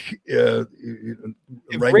don't think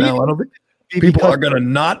right now, I don't think. People are going to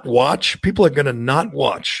not watch. People are going to not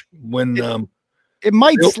watch when it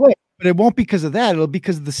might slip, but it won't because of that. It'll be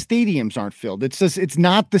because the stadiums aren't filled. It's just, it's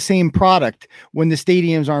not the same product when the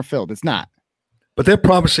stadiums aren't filled. It's not. But they're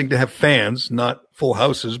promising to have fans, not full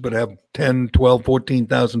houses, but have 10, 12,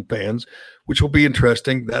 14,000 fans, which will be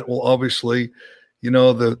interesting. That will obviously,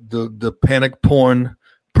 the panic porn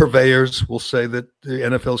purveyors will say that the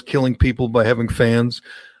NFL is killing people by having fans.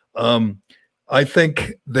 I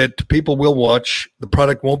think that people will watch. The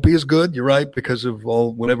product won't be as good. You're right, because of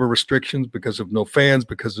whatever restrictions, because of no fans,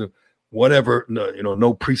 because of whatever,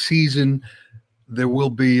 no preseason. There will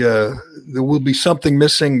be something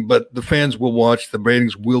missing, but the fans will watch. The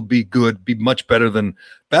ratings will be good, be much better than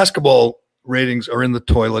basketball ratings are in the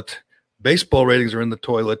toilet. Baseball ratings are in the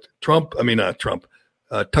toilet.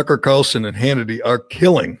 Tucker Carlson and Hannity are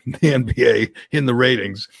killing the NBA in the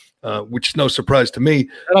ratings, which is no surprise to me.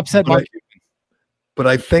 That upset Mark. But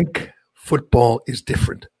I think football is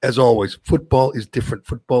different. As always, football is different.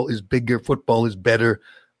 Football is bigger. Football is better.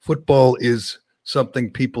 Football is something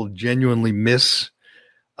people genuinely miss.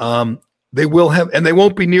 They will have, and they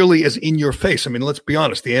won't be nearly as in your face. Let's be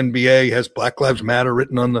honest. The NBA has Black Lives Matter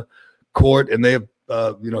written on the court, and they have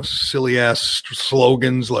silly ass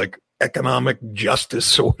slogans like economic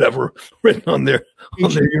justice or whatever written on their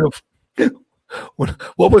uniform.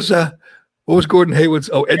 What was Gordon Hayward's?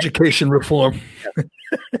 Oh, education reform.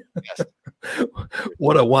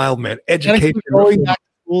 What a wild man. Education reform. Back to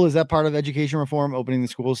school, is that part of education reform, opening the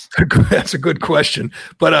schools? That's a good question.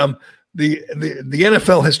 But the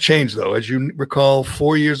NFL has changed, though. As you recall,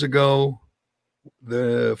 4 years ago,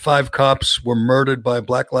 the 5 cops were murdered by a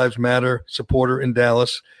Black Lives Matter supporter in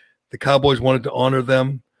Dallas. The Cowboys wanted to honor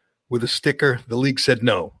them with a sticker. The league said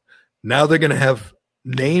no. Now they're going to have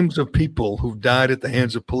names of people who've died at the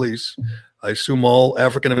hands of police. I assume all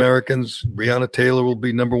African Americans. Breonna Taylor will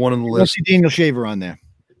be number 1 on the list. You won't see Daniel Shaver on there.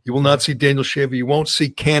 You will not see Daniel Shaver. You won't see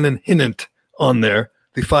Cannon Hinnant on there,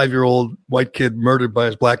 the 5-year-old white kid murdered by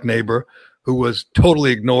his black neighbor, who was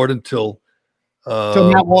totally ignored until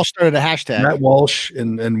Matt Walsh started a hashtag. Matt Walsh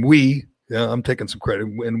and we, I'm taking some credit,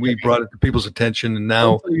 and we brought it to people's attention, and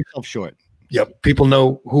now don't sell yourself short. Yep, people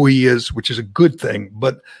know who he is, which is a good thing.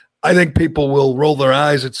 But I think people will roll their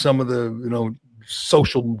eyes at some of the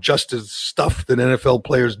social justice stuff that NFL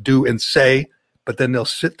players do and say, but then they'll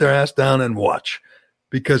sit their ass down and watch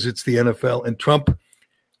because it's the NFL. And Trump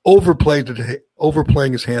overplaying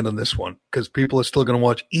his hand on this one because people are still going to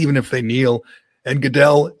watch even if they kneel. And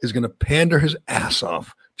Goodell is going to pander his ass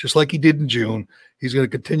off just like he did in June. He's going to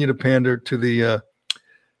continue to pander to the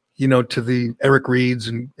to the Eric Reeds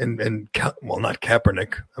and not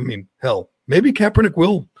Kaepernick. I mean, hell, maybe Kaepernick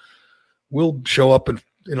will show up and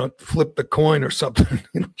flip the coin or something.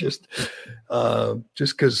 Just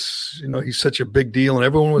because he's such a big deal and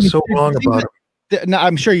everyone was so wrong about him. No,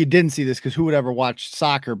 I'm sure you didn't see this because who would ever watch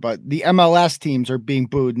soccer? But the MLS teams are being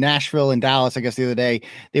booed. Nashville and Dallas, I guess the other day,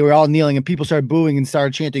 they were all kneeling and people started booing and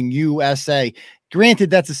started chanting USA. Granted,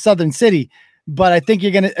 that's a southern city, but I think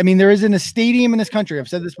there isn't a stadium in this country. I've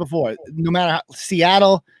said this before. No matter how,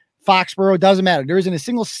 Seattle, Foxborough, doesn't matter. There isn't a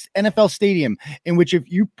single NFL stadium in which if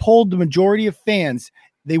you polled the majority of fans,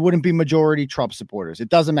 they wouldn't be majority Trump supporters. It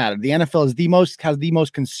doesn't matter. The NFL has the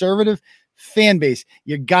most conservative fan base.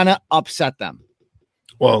 You're gonna upset them.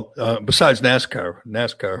 Well, besides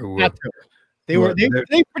NASCAR, who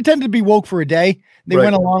they pretended to be woke for a day. They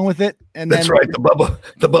went along with it, and that's right. The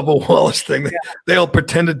Bubba Wallace thing. They all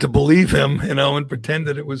pretended to believe him, and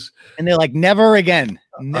pretended it was. And they're like, never again.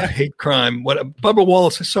 A hate crime. Bubba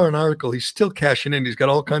Wallace? I saw an article. He's still cashing in. He's got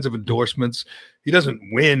all kinds of endorsements. He doesn't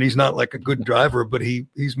win. He's not like a good driver, but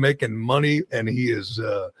he's making money, and he is.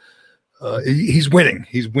 He's winning.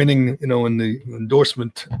 He's winning. In the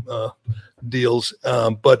endorsement deals.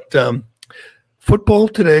 But football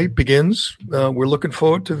today begins. We're looking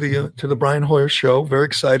forward to the Brian Hoyer show. Very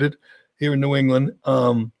excited here in New England.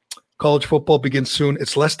 College football begins soon.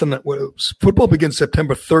 It's less than that. Football begins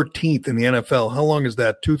September 13th in the NFL. How long is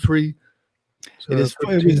that? 2, 3? It was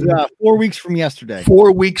 4 weeks from yesterday.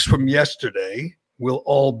 4 weeks from yesterday, we'll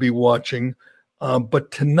all be watching.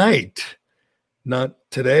 But tonight, not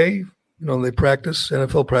today. They practice,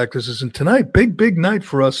 NFL practices, and tonight, big night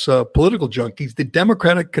for us political junkies. The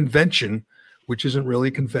Democratic Convention, which isn't really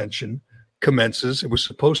a convention, commences. It was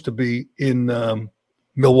supposed to be in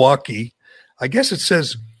Milwaukee. I guess it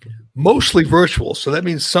says mostly virtual, so that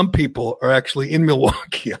means some people are actually in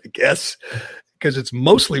Milwaukee, I guess, because it's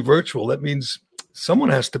mostly virtual. That means someone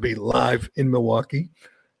has to be live in Milwaukee.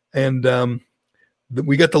 And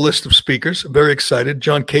we got the list of speakers. I'm very excited.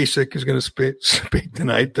 John Kasich is going to speak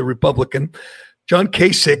tonight, the Republican. John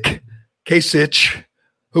Kasich,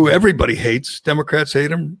 who everybody hates. Democrats hate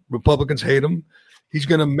him. Republicans hate him. He's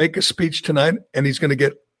going to make a speech tonight, and he's going to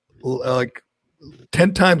get like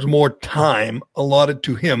 10 times more time allotted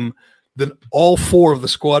to him than all 4 of the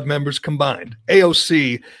squad members combined.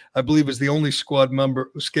 AOC, I believe, is the only squad member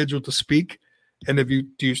scheduled to speak. And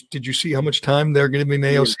did you see how much time they're giving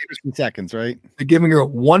AOC? 15 seconds, right? They're giving her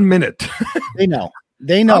 1 minute. They know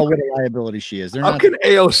what a liability she is. How can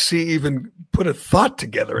AOC even put a thought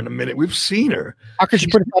together in a minute? We've seen her. How can she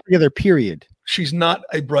put a thought together, period? She's not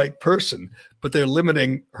a bright person, but they're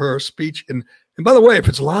limiting her speech. And by the way, if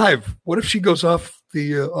it's live, what if she goes off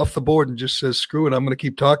the board and just says, screw it, I'm going to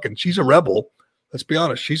keep talking? She's a rebel. Let's be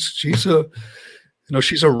honest. She's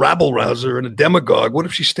a rabble rouser and a demagogue. What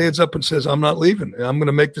if she stands up and says, I'm not leaving. I'm going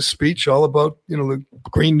to make this speech all about, the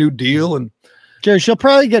Green New Deal. And Jerry, she'll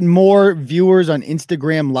probably get more viewers on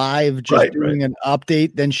Instagram Live doing an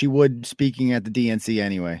update than she would speaking at the DNC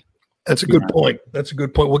anyway. That's a good point.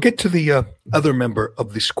 We'll get to the other member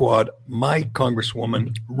of the squad, my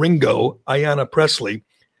Congresswoman, Ringo, Ayanna Pressley,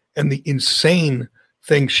 and the insane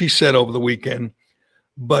thing she said over the weekend.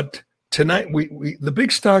 But tonight, we the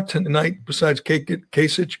big star tonight, besides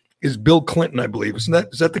Kasich, is Bill Clinton, I believe. Is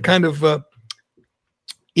that the kind of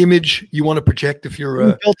image you want to project if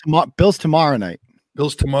you're Bill's tomorrow night.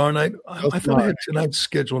 Bill's tomorrow night? I thought I had tonight's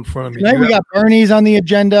schedule in front of me. Tonight we got Bernie's on the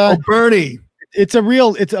agenda. Oh, Bernie. It's a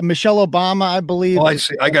Michelle Obama, I believe. Oh, I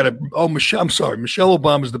see. Michelle. I'm sorry. Michelle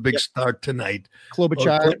Obama is the big star tonight.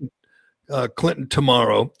 Klobuchar. Clinton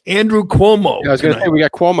tomorrow. Andrew Cuomo. Yeah, I was going to say we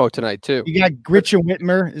got Cuomo tonight too. You got Gretchen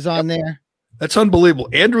Whitmer is on there. That's unbelievable.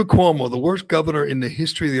 Andrew Cuomo, the worst governor in the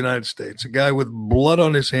history of the United States, a guy with blood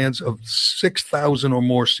on his hands of 6,000 or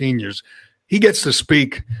more seniors. He gets to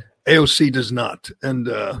speak. AOC does not. And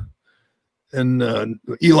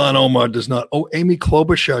Ilhan Omar does not. Oh, Amy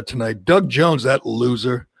Klobuchar tonight. Doug Jones, that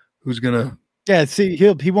loser who's going to. Yeah, see,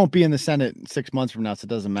 he won't be in the Senate 6 months from now, so it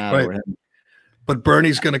doesn't matter. Right. But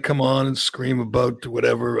Bernie's going to come on and scream about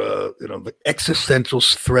whatever, the existential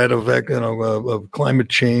threat of climate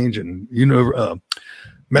change and,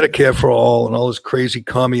 Medicare for all and all his crazy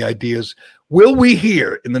commie ideas. Will we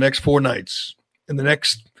hear in the next 4 nights, and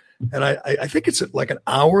I think it's like an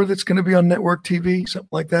hour that's going to be on network TV, something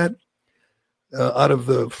like that, out of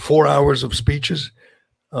the 4 hours of speeches.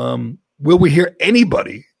 Will we hear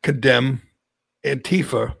anybody condemn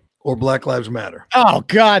Antifa or Black Lives Matter? Oh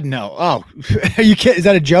God, no! Oh, are you kidding? Is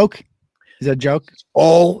that a joke? Is that a joke?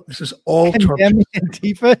 This is all Trump.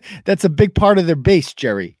 Antifa. That's a big part of their base,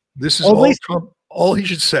 Jerry. This is all Trump. All he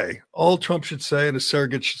should say, all Trump should say, and a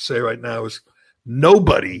surrogate should say right now is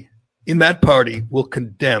nobody in that party will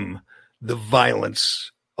condemn the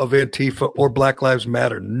violence of Antifa or Black Lives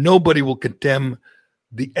Matter. Nobody will condemn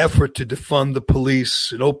the effort to defund the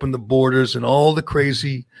police and open the borders and all the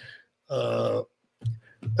crazy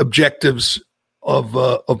objectives of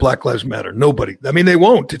Black Lives Matter. Nobody. I mean, they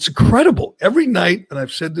won't. It's incredible. Every night, and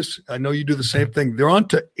I've said this, I know you do the same thing, they're on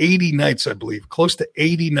to 80 nights, I believe, close to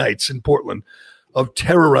 80 nights in Portland of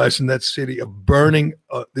terrorizing that city, of burning.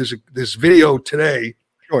 There's this video today.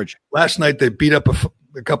 George. Last night, they beat up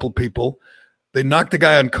a couple of people. They knocked the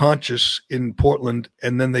guy unconscious in Portland,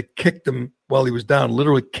 and then they kicked him while he was down,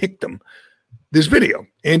 literally kicked him. There's video.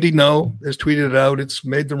 Andy No has tweeted it out. It's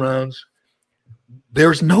made the rounds.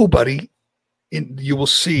 There's nobody you will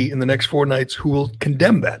see in the next 4 nights who will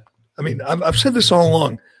condemn that. I mean, I've said this all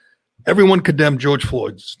along. Everyone condemned George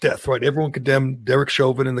Floyd's death, right? Everyone condemned Derek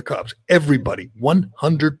Chauvin and the cops. Everybody,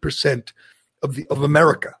 100% of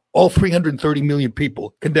America, all 330 million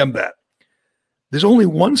people condemn that. There's only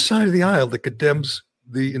one side of the aisle that condemns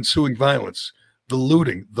the ensuing violence, the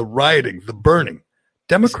looting, the rioting, the burning.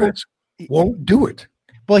 Democrats won't do it.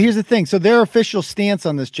 Well, here's the thing. So their official stance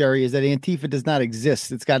on this, Jerry, is that Antifa does not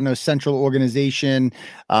exist. It's got no central organization,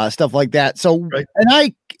 stuff like that. So, right.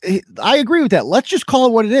 And I agree with that. Let's just call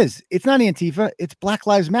it what it is. It's not Antifa. It's Black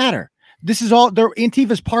Lives Matter. This is all.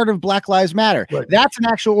 Antifa is part of Black Lives Matter. Right. That's an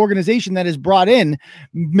actual organization that has brought in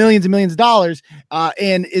millions and millions of dollars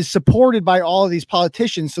and is supported by all of these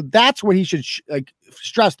politicians. So that's what he should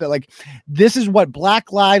stress, that this is what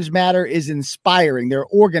Black Lives Matter is inspiring. They're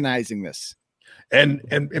organizing this. And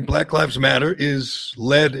Black Lives Matter is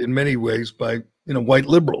led in many ways by, white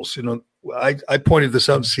liberals. I pointed this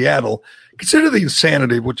out in Seattle. Consider the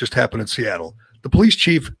insanity of what just happened in Seattle. The police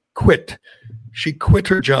chief quit. She quit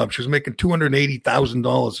her job. She was making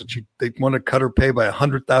 $280,000, and they wanted to cut her pay by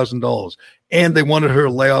 $100,000. And they wanted her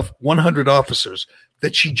to lay off 100 officers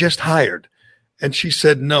that she just hired. And she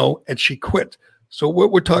said no, and she quit. So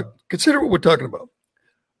consider what we're talking about.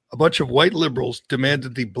 A bunch of white liberals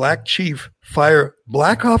demanded the black chief fire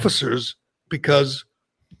black officers because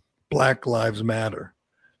Black Lives Matter.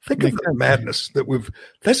 Think of the madness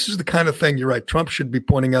this is the kind of thing, you're right, Trump should be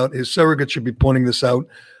pointing out, his surrogate should be pointing this out.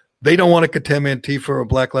 They don't want to condemn Antifa or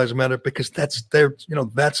Black Lives Matter because that's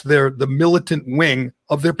the militant wing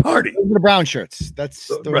of their party. The brown shirts.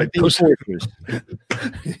 That's right.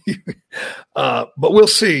 But we'll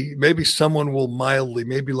see. Maybe someone will mildly,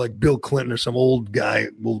 maybe like Bill Clinton or some old guy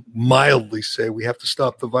will mildly say we have to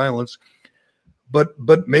stop the violence. But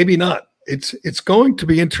maybe not. It's going to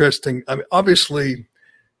be interesting. I mean, obviously,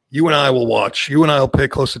 you and I will watch. You and I will pay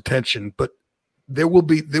close attention. But there will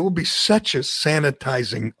be such a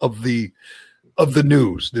sanitizing of the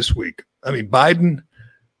news this week. I mean, Biden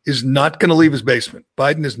is not going to leave his basement.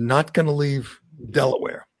 Biden is not going to leave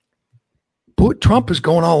Delaware. Trump is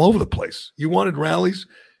going all over the place. You wanted rallies.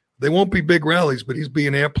 They won't be big rallies, but he's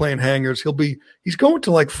being airplane hangars. He's going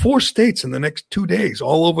to 4 states in the next 2 days,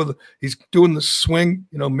 all over he's doing the swing,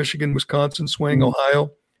 Michigan, Wisconsin swing,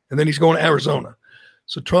 Ohio, and then he's going to Arizona.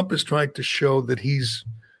 So Trump is trying to show that he's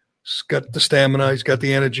got the stamina, he's got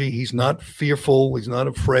the energy, he's not fearful, he's not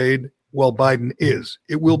afraid. Well, Biden is.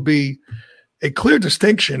 It will be a clear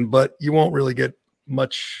distinction, but you won't really get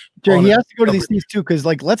much. Jerry, he has to go to these seats too, because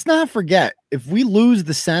let's not forget, if we lose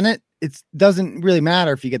the Senate, it doesn't really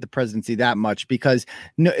matter if you get the presidency that much, because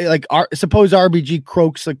suppose RBG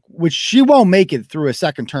croaks, which she won't make it through a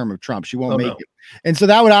second term of Trump. She won't make it. And so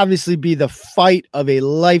that would obviously be the fight of a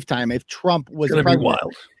lifetime if Trump was going to be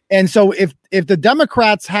wild. And so if the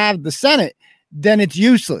Democrats have the Senate, then it's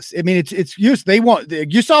useless. I mean, it's useless.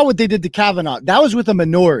 You saw what they did to Kavanaugh. That was with a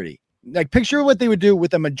minority. Picture what they would do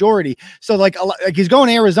with a majority. So he's going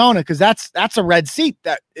to Arizona because that's a red seat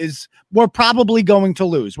that we're probably going to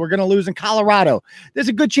lose. We're going to lose in Colorado. There's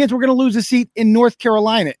a good chance we're going to lose a seat in North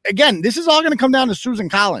Carolina. Again, this is all going to come down to Susan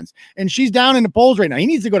Collins, and she's down in the polls right now. He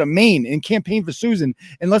needs to go to Maine and campaign for Susan.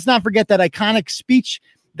 And let's not forget that iconic speech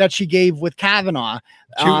that she gave with Kavanaugh.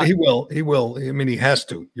 He will. I mean, he has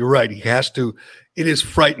to. You're right. He has to. It is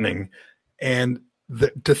frightening. And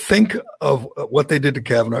to think of what they did to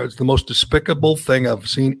Kavanaugh is the most despicable thing I've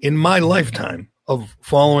seen in my lifetime of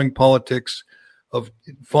following politics, of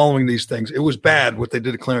following these things. It was bad what they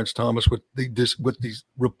did to Clarence Thomas, with these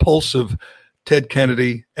repulsive Ted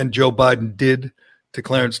Kennedy and Joe Biden did to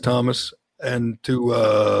Clarence Thomas and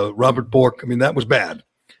to Robert Bork. I mean, that was bad.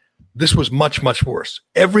 This was much, much worse.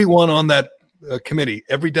 Everyone on that committee,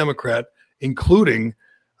 every Democrat, including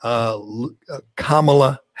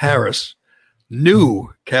Kamala Harris, knew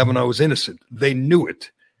Kavanaugh was innocent. They knew it.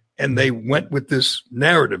 And they went with this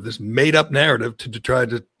narrative, this made-up narrative, to try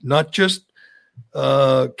to not just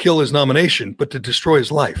kill his nomination, but to destroy his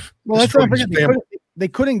life. Well, let's not forget, they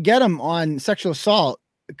couldn't get him on sexual assault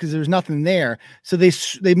because there's nothing there. So they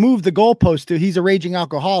moved the goalpost to he's a raging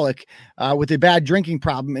alcoholic with a bad drinking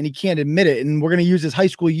problem, and he can't admit it. And we're going to use his high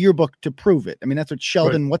school yearbook to prove it. I mean, that's what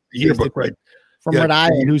Sheldon, right. Yearbook, right? From Rhode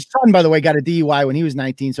Island, whose son, by the way, got a DUI when he was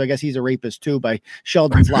 19. So I guess he's a rapist too, by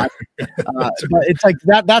Sheldon's logic. But it's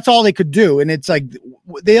that's all they could do. And it's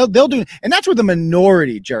they'll do. And that's with the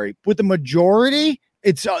minority, Jerry. With the majority,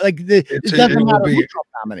 it doesn't matter who Trump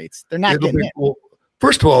nominates. They're not getting it. Well,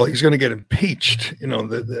 first of all, he's going to get impeached,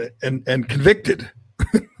 and convicted.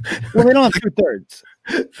 Well, they don't have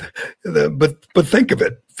 2/3. But think of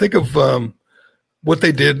it. Think of what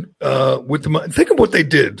they did with the. Think of what they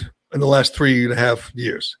did in the last 3.5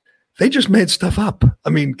 years. They just made stuff up. I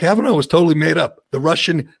mean, Kavanaugh was totally made up. The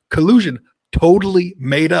Russian collusion, totally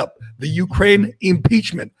made up. The Ukraine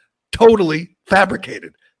impeachment, totally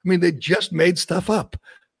fabricated. I mean, they just made stuff up.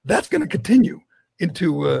 That's going to continue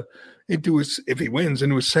into his, if he wins,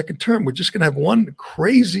 into his second term. We're just going to have one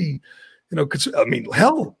crazy,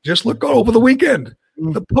 hell, just look over the weekend.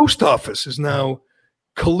 The post office is now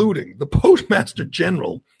colluding. The postmaster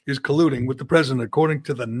general is colluding with the president, according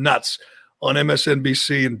to the nuts on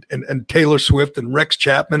MSNBC and Taylor Swift and Rex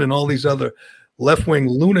Chapman and all these other left-wing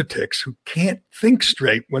lunatics who can't think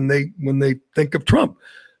straight when they think of Trump.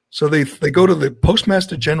 So they go to the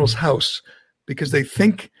postmaster general's house because they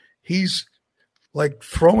think he's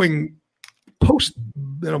throwing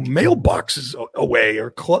mailboxes away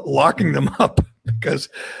or locking them up because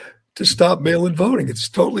to stop mail-in voting. It's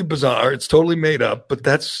totally bizarre. It's totally made up, but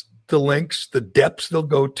that's the lengths, the depths they'll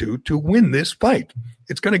go to win this fight.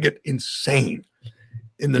 It's going to get insane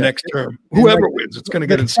in the next term. Whoever wins, it's going to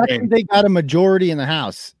get insane. They got a majority in the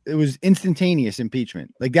House. It was instantaneous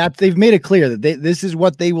impeachment. They've made it clear that this is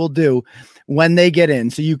what they will do when they get in.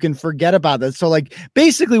 So you can forget about that. So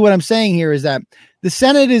basically what I'm saying here is that the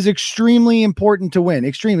Senate is extremely important to win.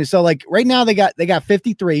 Extremely. So right now they got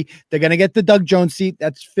 53. They're going to get the Doug Jones seat.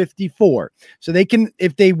 That's 54. So they can,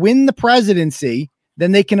 if they win the presidency,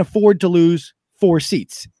 then they can afford to lose 4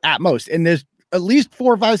 seats at most. And there's at least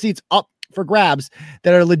 4 or 5 seats up for grabs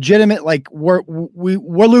that are legitimate. We're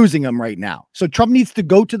losing them right now. So Trump needs to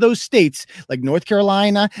go to those states like North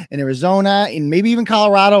Carolina and Arizona and maybe even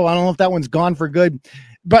Colorado. I don't know if that one's gone for good,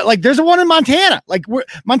 but there's a one in Montana.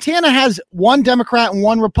 Montana has 1 Democrat and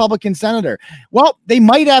 1 Republican senator. Well, they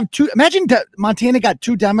might have 2. Imagine Montana got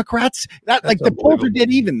 2 Democrats. That's the polls are dead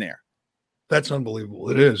even there. That's unbelievable.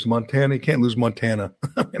 It is Montana. You can't lose Montana.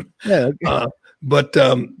 But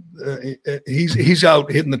he's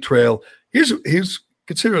out hitting the trail. Here's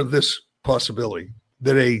consider this possibility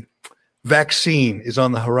that a vaccine is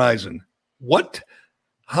on the horizon.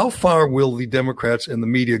 How far will the Democrats and the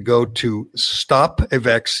media go to stop a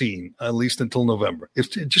vaccine, at least until November?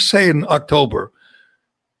 If just say in October,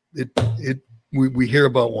 we hear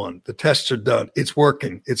about one. The tests are done. It's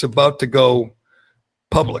working. It's about to go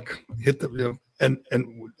public.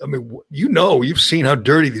 You've seen how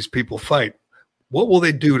dirty these people fight. What will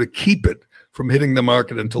they do to keep it from hitting the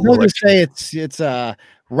market until the election? Say it's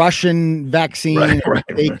Russian vaccine.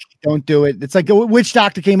 Right. Don't do it. It's like which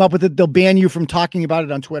doctor came up with it. They'll ban you from talking about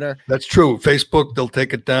it on Twitter. That's true. Facebook, they'll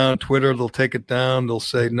take it down. Twitter, they'll take it down. They'll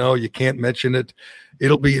say, no, you can't mention it.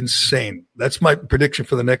 It'll be insane. That's my prediction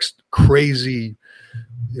for the next crazy,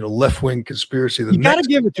 left-wing conspiracy. You got to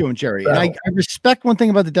give it to them, Jerry. And I respect one thing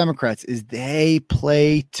about the Democrats is they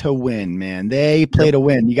play to win, man. They play to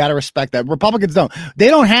win. You got to respect that. Republicans don't. They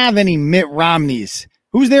don't have any Mitt Romneys.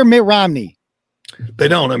 Who's their Mitt Romney? They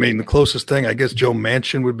don't. I mean, the closest thing, I guess Joe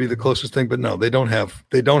Manchin would be the closest thing, but no, they don't have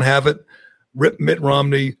it. Rip Mitt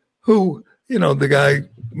Romney, who, the guy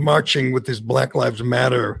marching with his Black Lives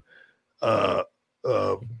Matter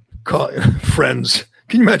friends.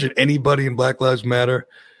 Can you imagine anybody in Black Lives Matter,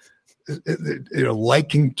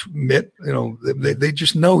 liking Mitt? They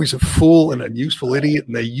just know he's a fool and a useful idiot,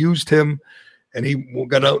 and they used him, and he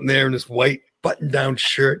got out in there in his white button-down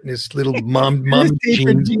shirt and his little mom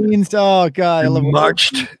jeans. Oh God, I love him.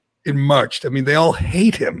 Marched. I mean, they all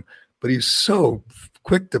hate him, but he's so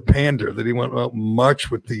quick to pander that he went out and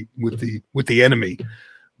marched with the enemy.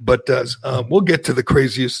 But we'll get to the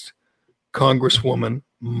craziest congresswoman,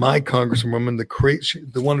 my congresswoman,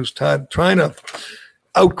 the one who's trying to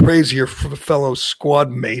out crazy her fellow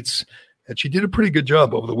squad mates. And she did a pretty good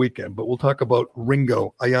job over the weekend, but we'll talk about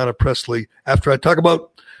Ringo, Ayanna Pressley, after I talk about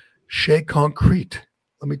Shea Concrete.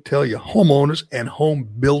 Let me tell you, homeowners and home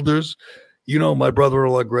builders, my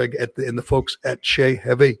brother-in-law Greg and the folks at Shea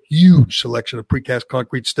have a huge selection of precast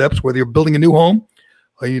concrete steps. Whether you're building a new home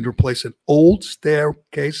or you need to replace an old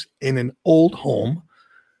staircase in an old home,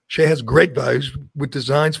 Shea has great values with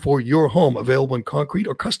designs for your home, available in concrete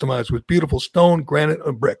or customized with beautiful stone, granite,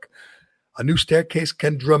 or brick. A new staircase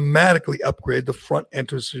can dramatically upgrade the front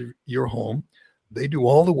entrance of your home. They do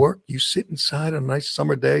all the work. You sit inside on a nice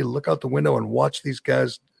summer day, look out the window, and watch these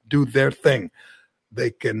guys do their thing.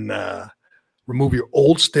 They can remove your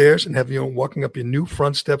old stairs and have you walking up your new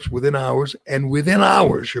front steps within hours. And within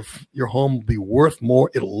hours, your home will be worth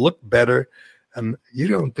more. It'll look better, and you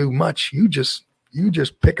don't do much. You just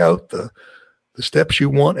pick out the steps you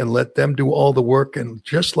want and let them do all the work. And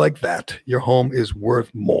just like that, your home is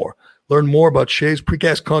worth more. Learn more about Shea's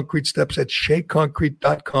precast concrete steps at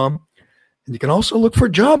sheaconcrete.com. And you can also look for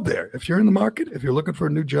a job there. If you're in the market, if you're looking for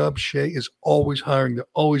a new job, Shea is always hiring. They're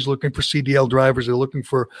always looking for CDL drivers. They're looking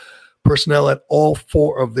for personnel at all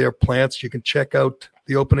 4 of their plants. You can check out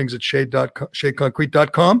the openings at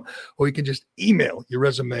sheaconcrete.com, or you can just email your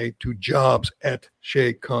resume to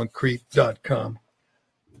jobs@sheaconcrete.com.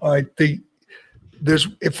 All right. If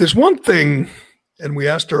there's one thing, and we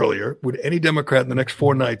asked earlier, would any Democrat in the next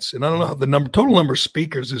 4 nights, and I don't know how total number of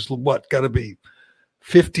speakers is got to be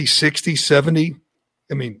 50, 60, 70.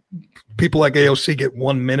 I mean, people like AOC get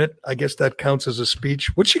 1 minute. I guess that counts as a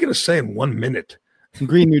speech. What's she going to say in 1 minute?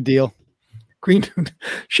 Green New Deal.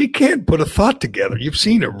 She can't put a thought together. You've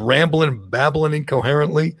seen her rambling, babbling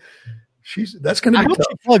incoherently. That's going to be tough.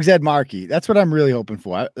 She plugs Ed Markey. That's what I'm really hoping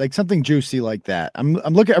for. Like something juicy like that. I'm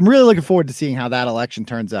really looking forward to seeing how that election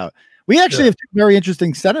turns out. We actually have 2 very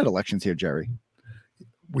interesting Senate elections here, Jerry.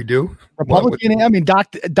 We do. Republican. I mean,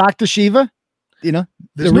 Dr. Shiva.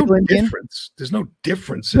 There's no difference. There's no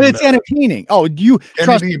difference. But it's entertaining. Oh, do you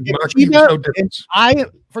trust Markey? Shiva? No difference.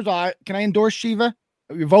 First of all, can I endorse Shiva?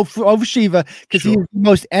 We vote over Shiva because he's the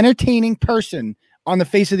most entertaining person on the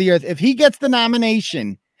face of the earth. If he gets the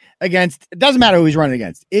nomination against, it doesn't matter who he's running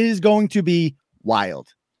against. It is going to be wild.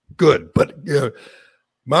 Good, but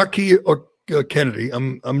Markey or Kennedy,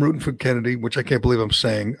 I'm rooting for Kennedy, which I can't believe I'm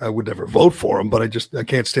saying. I would never vote for him, but I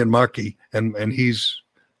can't stand Markey, and he's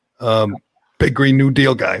big Green New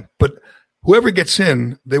Deal guy. But whoever gets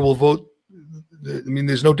in, they will vote. I mean,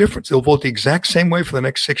 there's no difference. They'll vote the exact same way for the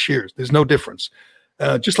next 6 years. There's no difference.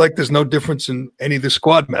 Just like there's no difference in any of the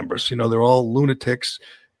squad members. They're all lunatics.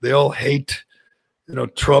 They all hate,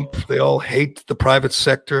 Trump. They all hate the private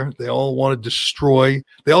sector. They all want to destroy.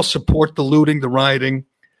 They all support the looting, the rioting.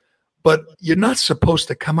 But you're not supposed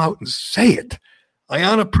to come out and say it.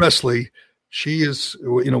 Ayanna Pressley, she is,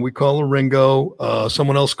 we call her Ringo.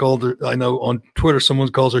 Someone else called her, I know on Twitter, someone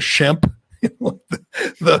calls her Shemp,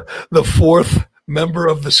 the 4th member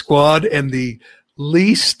of the squad and the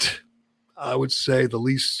least, I would say, the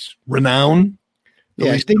least renowned.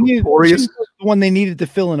 She's the one they needed to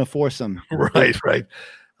fill in a foursome. Right.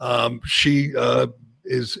 She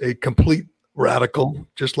is a complete radical,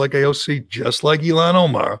 just like AOC, just like Ilhan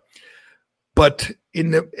Omar. But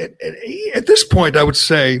at this point, I would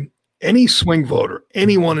say, any swing voter,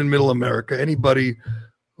 anyone in Middle America, anybody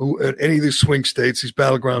who at any of these swing states, these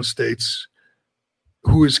battleground states,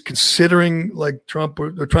 who is considering like Trump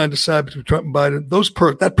or trying to decide between Trump and Biden,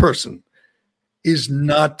 that person is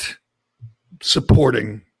not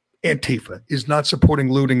supporting Antifa, is not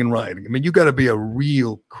supporting looting and rioting. I mean, you got to be a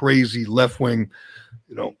real crazy left-wing,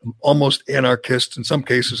 almost anarchist, in some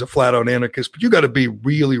cases a flat-out anarchist, but you got to be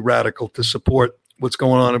really radical to support what's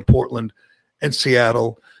going on in Portland and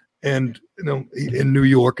Seattle and, in New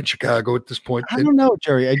York and Chicago at this point. I don't know,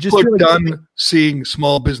 Jerry. I just feel done seeing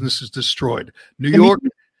small businesses destroyed. New York,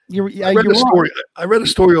 I read a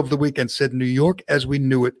story over the weekend said New York as we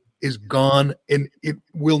knew it is gone and it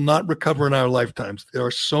will not recover in our lifetimes. There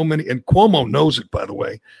are so many, and Cuomo knows it, by the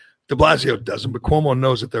way. De Blasio doesn't, but Cuomo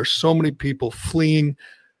knows that there are so many people fleeing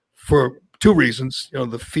for two reasons,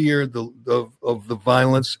 the fear of the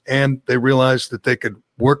violence, and they realize that they could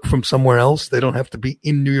work from somewhere else. They don't have to be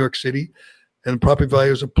in New York City, and property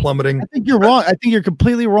values are plummeting. I think you're wrong. I think you're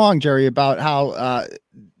completely wrong, Jerry, about how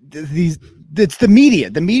it's the media.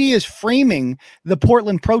 The media is framing the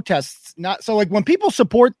Portland protests. Not so like when people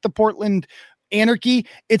support the Portland anarchy,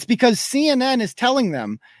 it's because CNN is telling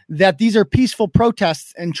them that these are peaceful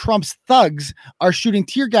protests and Trump's thugs are shooting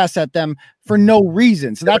tear gas at them for no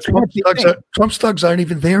reason. So that's what Trump's thugs aren't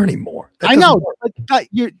even there anymore. I know. But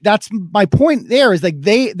that's my point there is like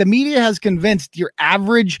the media has convinced your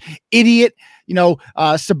average idiot,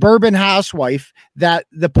 suburban housewife that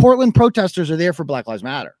the Portland protesters are there for Black Lives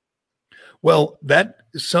Matter. Well,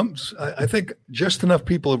 I think just enough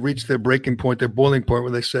people have reached their breaking point, their boiling point,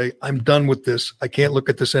 where they say, I'm done with this. I can't look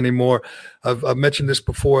at this anymore. I've mentioned this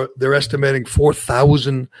before. They're estimating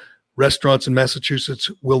 4,000 restaurants in Massachusetts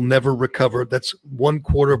will never recover. That's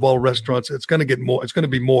 1/4 of all restaurants. It's going to get more. It's going to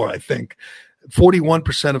be more, I think.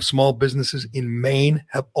 41% of small businesses in Maine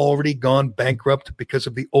have already gone bankrupt because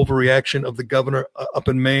of the overreaction of the governor up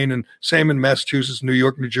in Maine, and same in Massachusetts, New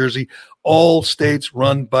York, New Jersey. All states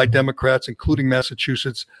run by Democrats, including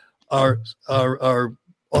Massachusetts, are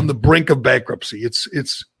on the brink of bankruptcy.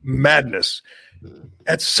 It's madness.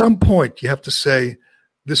 At some point, you have to say,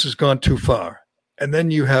 this has gone too far. And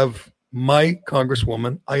then you have my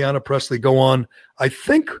Congresswoman, Ayanna Pressley, go on, I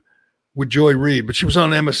think, with Joy Reid, but she was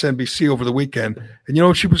on MSNBC over the weekend. And you know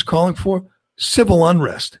what she was calling for? Civil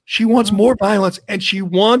unrest. She wants more violence, and she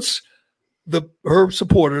wants her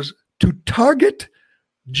supporters to target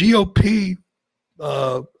GOP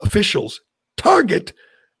officials, target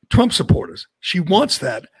Trump supporters. She wants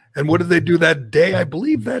that. And what did they do that day? I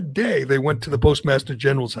believe that day they went to the Postmaster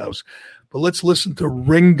General's house. But let's listen to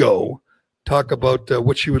Ringo talk about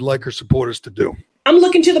what she would like her supporters to do. I'm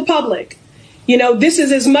looking to the public. This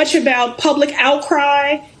is as much about public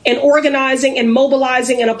outcry and organizing and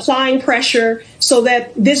mobilizing and applying pressure so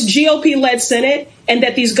that this GOP-led Senate and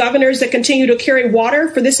that these governors that continue to carry water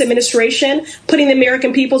for this administration, putting the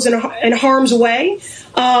American peoples in harm's way,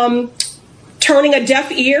 turning a deaf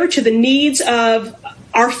ear to the needs of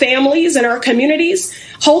our families and our communities,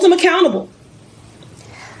 hold them accountable.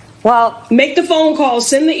 Well, make the phone call,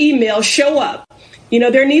 send the email, show up.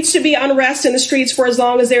 There needs to be unrest in the streets for as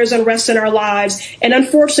long as there's unrest in our lives. And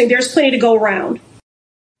unfortunately, there's plenty to go around.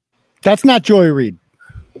 That's not Joy Reid.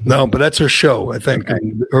 No, but that's her show, I think.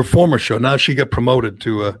 Okay. Her former show. Now she got promoted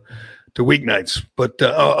to weeknights. But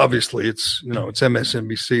obviously, it's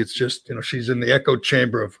MSNBC. It's just, she's in the echo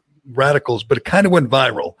chamber of radicals, but it kind of went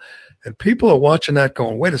viral. And people are watching that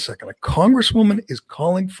going, wait a second, a congresswoman is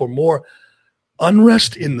calling for more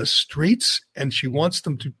unrest in the streets, and she wants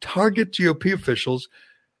them to target GOP officials.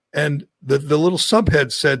 And the little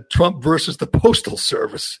subhead said Trump versus the Postal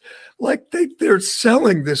Service. Like they're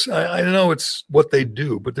selling this. I know it's what they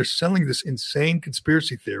do, but they're selling this insane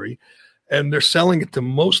conspiracy theory, and they're selling it to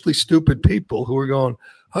mostly stupid people who are going,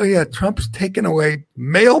 oh yeah, Trump's taking away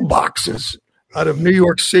mailboxes out of New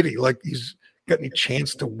York City. Like he's got any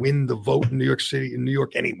chance to win the vote in New York City, in New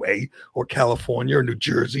York anyway, or California or New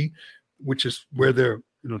Jersey, which is where they're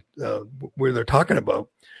talking about.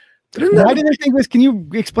 Why do they think this? Can you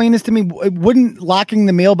explain this to me? Wouldn't locking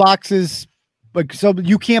the mailboxes, so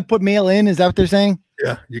you can't put mail in? Is that what they're saying?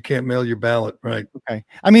 Yeah, you can't mail your ballot, right? Okay.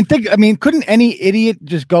 Couldn't any idiot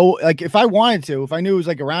just go, like, if I wanted to, if I knew it was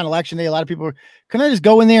like around election day, a lot of people, couldn't I just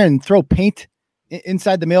go in there and throw paint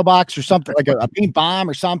inside the mailbox or something, like a paint bomb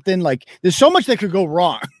or something? Like, there's so much that could go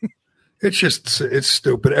wrong. It's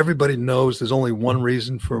stupid. Everybody knows there's only one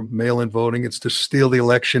reason for mail-in voting. It's to steal the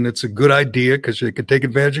election. It's a good idea because they can take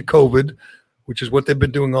advantage of COVID, which is what they've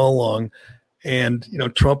been doing all along. And,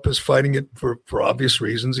 Trump is fighting it for obvious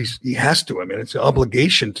reasons. He has to. I mean, it's an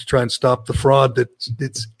obligation to try and stop the fraud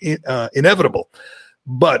that's inevitable.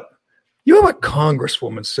 But you have a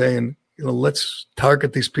congresswoman saying, let's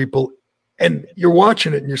target these people. And you're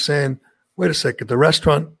watching it and you're saying, wait a second, the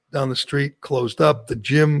restaurant down the street closed up, the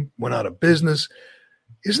gym went out of business.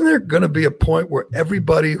 isn't there going to be a point where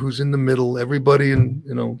everybody who's in the middle, everybody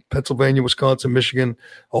in, Pennsylvania, Wisconsin, Michigan,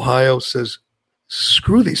 Ohio says,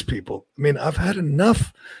 screw these people. I mean, I've had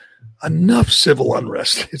enough civil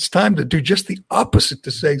unrest. It's time to do just the opposite,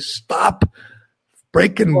 to say, stop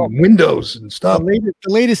breaking windows and stuff. The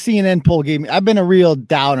latest CNN poll gave me, I've been a real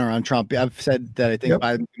downer on Trump. I've said that I think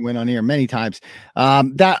Biden went on here many times.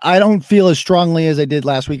 That I don't feel as strongly as I did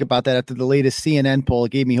last week about that. After the latest CNN poll,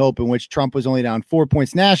 it gave me hope, in which Trump was only down 4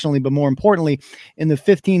 points nationally, but more importantly, in the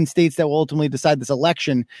 15 states that will ultimately decide this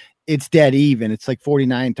election, it's dead even. It's like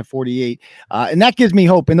 49-48. And that gives me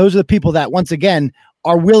hope. And those are the people that, once again,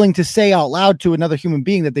 are willing to say out loud to another human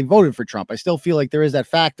being that they voted for Trump. I still feel like there is that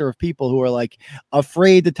factor of people who are like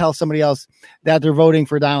afraid to tell somebody else that they're voting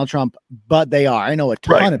for Donald Trump, but they are. I know a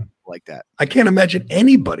ton of people like that. I can't imagine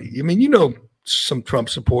anybody. I mean, some Trump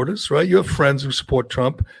supporters, right? You have friends who support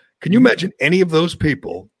Trump. Can you imagine any of those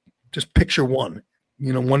people? Just picture one,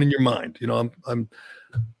 one in your mind. I'm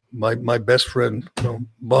my best friend,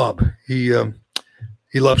 Bob,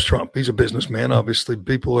 he loves Trump. He's a businessman. Obviously,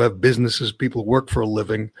 people who have businesses, people who work for a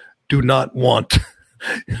living, do not want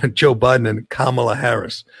Joe Biden and Kamala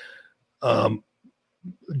Harris. Can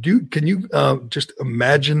you just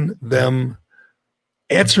imagine them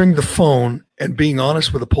answering the phone and being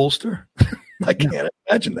honest with a pollster? I can't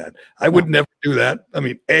imagine that. I would never do that. I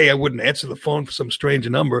mean, A, I wouldn't answer the phone for some strange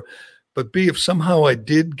number, but B, if somehow I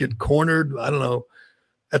did get cornered, I don't know,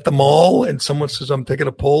 at the mall and someone says I'm taking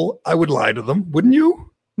a poll, I would lie to them. Wouldn't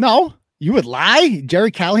you? No, you would lie. Jerry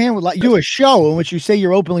Callahan would lie. You do a show in which you say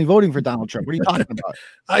you're openly voting for Donald Trump. What are you talking about?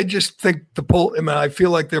 I just think the poll, I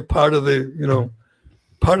feel like they're part of the,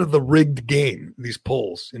 part of the rigged game, these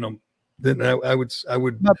polls, then I would, but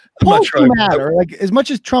I'm not sure. Matter. Like, as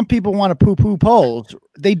much as Trump people want to poo-poo polls,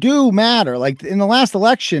 they do matter. Like in the last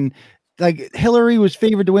election, like Hillary was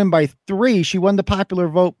favored to win by 3. She won the popular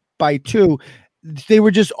vote by 2. They were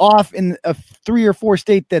just off in a 3 or 4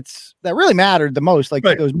 state that really mattered the most, like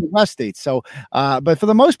those Midwest states. So, but for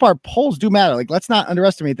the most part, polls do matter. Like, let's not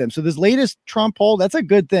underestimate them. So this latest Trump poll, that's a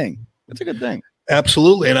good thing. That's a good thing.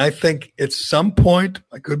 Absolutely. And I think at some point,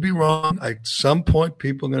 I could be wrong, at some point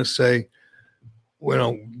people are going to say,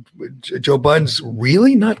 Joe Biden's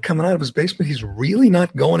really not coming out of his basement. He's really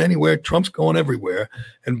not going anywhere. Trump's going everywhere.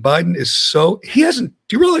 And Biden is do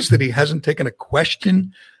you realize that he hasn't taken a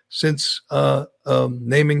question since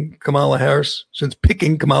naming Kamala Harris, since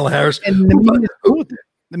picking Kamala Harris? And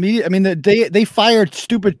the media, I mean, they fired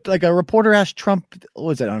stupid, like a reporter asked Trump, what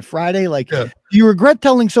was it, on Friday? Like, do you regret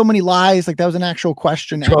telling so many lies? Like, that was an actual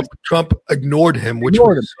question. Trump ignored him, which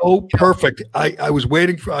was so perfect. I was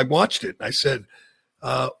waiting I watched it. And I said, he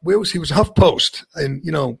was HuffPost, and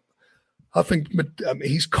Huffington.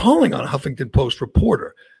 He's calling on a Huffington Post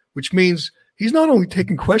reporter, which means he's not only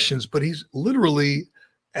taking questions, but he's literally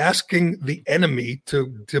asking the enemy to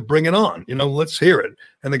bring it on. Let's hear it.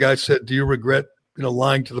 And the guy said, "Do you regret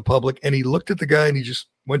lying to the public?" And he looked at the guy and he just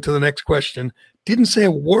went to the next question. Didn't say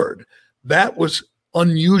a word. That was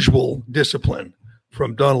unusual discipline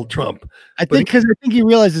from Donald Trump. I think he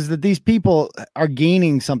realizes that these people are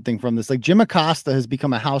gaining something from this. Like Jim Acosta has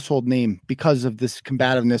become a household name because of this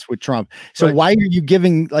combativeness with Trump. So why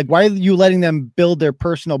are you letting them build their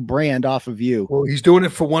personal brand off of you? Well, he's doing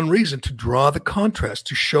it for one reason, to draw the contrast,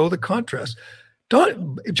 to show the contrast.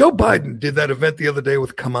 Joe Biden did that event the other day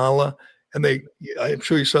with Kamala, and I'm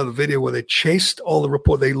sure you saw the video where they chased all the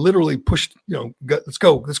reporters. They literally pushed, let's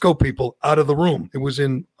go, people, out of the room. It was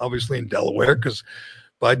obviously in Delaware, because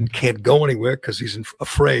Biden can't go anywhere because he's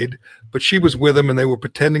afraid. But she was with him, and they were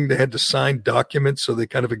pretending they had to sign documents, so they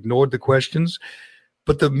kind of ignored the questions.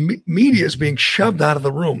 But the media is being shoved out of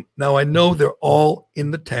the room. Now, I know they're all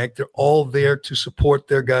in the tank. They're all there to support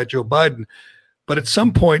their guy, Joe Biden. But at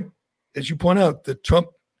some point, as you point out,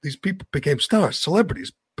 these people became stars,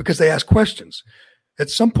 celebrities, because they ask questions. At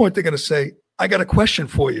some point, they're going to say, I got a question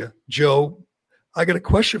for you, Joe. I got a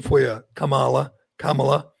question for you, Kamala.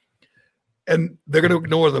 And they're going to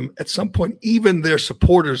ignore them. At some point, even their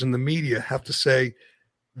supporters in the media have to say,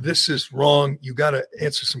 this is wrong. You got to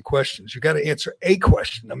answer some questions. You got to answer a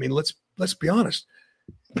question. I mean, let's be honest.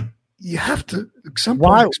 You have to.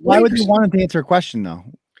 Why would you want to answer a question, though?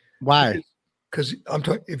 Why? Because I'm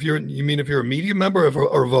talking. If you're a media member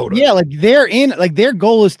or a voter? Yeah, their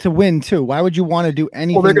goal is to win too. Why would you want to do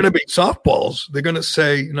anything? Well, they're going to be softballs. They're going to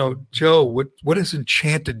say, Joe, what has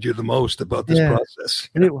enchanted you the most about this process?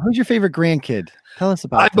 Who's your favorite grandkid? Tell us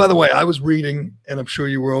about. By the way, I was reading, and I'm sure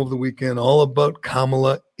you were over the weekend, all about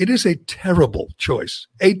Kamala. It is a terrible choice.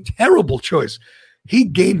 A terrible choice. He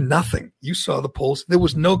gained nothing. You saw the polls. There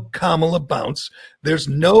was no Kamala bounce. There's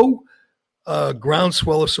no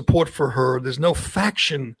groundswell of support for her. There's no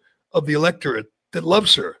faction of the electorate that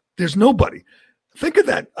loves her. There's nobody. Think of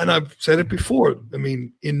that. And I've said it before. I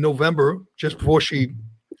mean, in November, just before she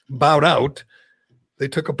bowed out, they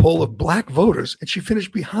took a poll of black voters, and she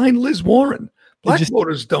finished behind Liz Warren. Black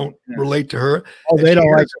voters don't relate to her. Oh, they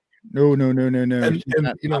don't like her. No. And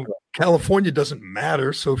California doesn't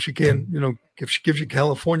matter. So if she can, if she gives you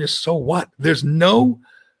California, so what? There's no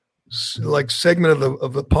segment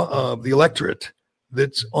of the electorate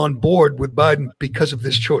that's on board with Biden because of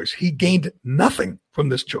this choice. He gained nothing from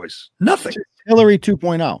this choice. Nothing. Hillary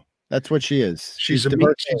 2.0. That's what she is. She's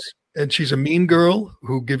a mean girl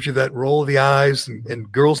who gives you that roll of the eyes, and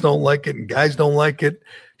girls don't like it and guys don't like it.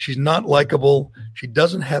 She's not likable. She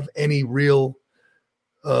doesn't have any real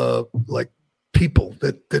people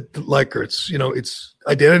that like her. It's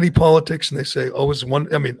identity politics, and they say, it's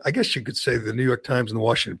one. I mean, I guess you could say the New York Times and the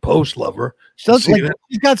Washington Post love her. She's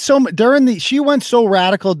got she went so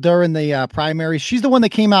radical during the primaries. She's the one that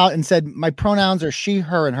came out and said, my pronouns are she,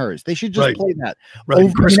 her, and hers. They should just play that.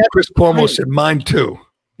 Right. Chris Cuomo said mine too.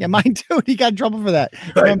 Yeah, mine too. He got in trouble for that.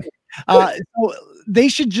 Right. So they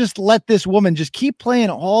should just let this woman just keep playing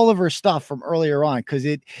all of her stuff from earlier on, because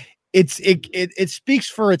it speaks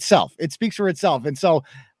for itself. It speaks for itself. And so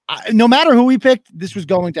no matter who we picked, this was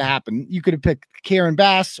going to happen. You could have picked Karen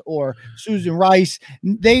Bass or Susan Rice.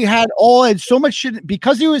 They had so much shit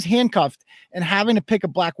because he was handcuffed and having to pick a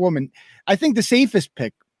black woman. I think the safest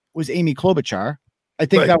pick was Amy Klobuchar. I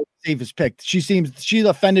think that was the safest pick. She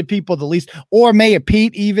offended people the least, or Maya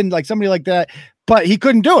Pete, even like somebody like that, but he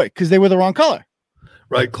couldn't do it because they were the wrong color.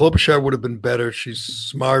 Right. Klobuchar would have been better. She's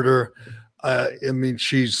smarter.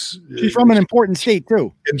 She's from an important state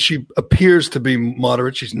too, and she appears to be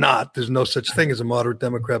moderate. She's not. There's no such thing as a moderate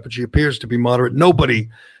Democrat, but she appears to be moderate. Nobody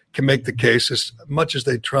can make the case as much as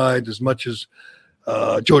they tried, as much as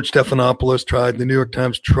George Stephanopoulos tried. The New York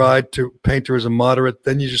Times tried to paint her as a moderate.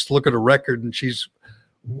 Then you just look at her record, and she's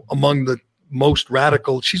among the most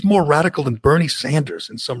radical. She's more radical than Bernie Sanders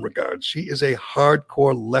in some regards. She is a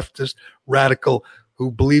hardcore leftist radical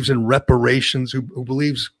who believes in reparations, who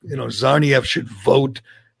believes, Zarniev should vote.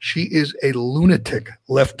 She is a lunatic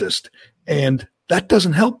leftist, and that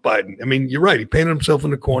doesn't help Biden. I mean, you're right. He painted himself in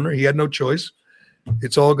the corner. He had no choice.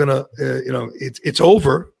 It's all going to, it's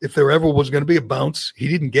over. If there ever was going to be a bounce, he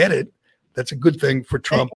didn't get it. That's a good thing for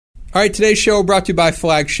Trump. All right, today's show brought to you by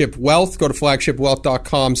Flagship Wealth. Go to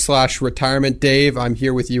flagshipwealth.com/retirement. Dave, I'm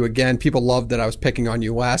here with you again. People loved that I was picking on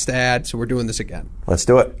you last ad, so we're doing this again. Let's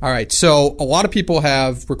do it. All right, so a lot of people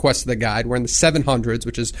have requested the guide. We're in the 700s,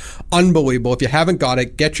 which is unbelievable. If you haven't got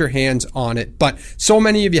it, get your hands on it. But so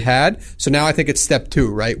many of you had, so now I think it's step 2,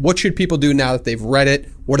 right? What should people do now that they've read it?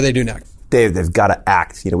 What do they do next? Dave, they've got to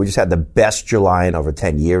act. We just had the best July in over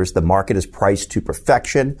 10 years. The market is priced to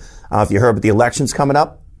perfection. If you heard about the elections coming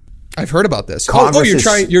up, I've heard about this. Congress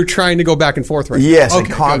you're trying to go back and forth right now. Yes, and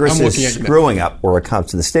Congress is screwing up where it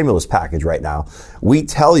comes to the stimulus package right now. We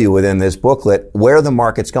tell you within this booklet where the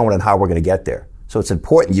market's going and how we're going to get there. So it's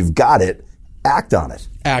important. You've got it. Act on it.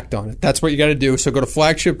 Act on it. That's what you got to do. So go to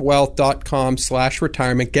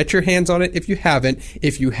flagshipwealth.com/retirement. Get your hands on it if you haven't.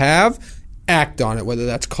 If you have, act on it, whether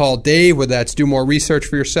that's call Dave, whether that's do more research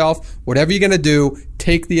for yourself, whatever you're going to do,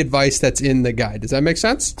 take the advice that's in the guide. Does that make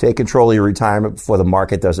sense? Take control of your retirement before the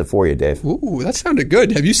market does it for you, Dave. Ooh, that sounded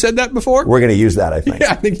good. Have you said that before? We're going to use that, I think.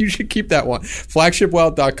 Yeah, I think you should keep that one.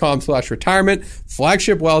 flagshipwealth.com/retirement,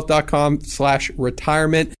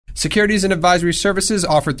 flagshipwealth.com/retirement. Securities and advisory services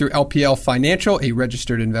offered through LPL Financial, a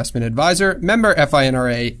registered investment advisor, member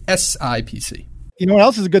FINRA, SIPC. You know what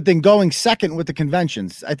else is a good thing? Going second with the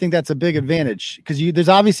conventions. I think that's a big advantage because there's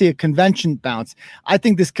obviously a convention bounce. I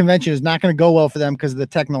think this convention is not going to go well for them because of the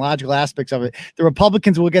technological aspects of it. The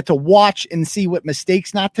Republicans will get to watch and see what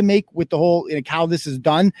mistakes not to make with the whole, how this is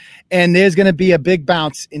done. And there's going to be a big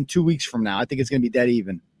bounce in 2 weeks from now. I think it's going to be dead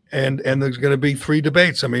even. And there's going to be 3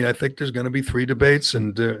 debates. I mean, I think there's going to be 3 debates,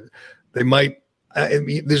 and they might.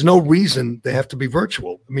 There's no reason they have to be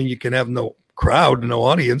virtual. I mean, you can have no crowd, no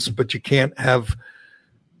audience, but you can't have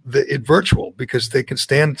it virtual because they can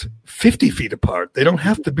stand 50 feet apart. They don't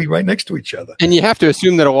have to be right next to each other. And you have to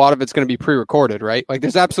assume that a lot of it's going to be pre-recorded, right? Like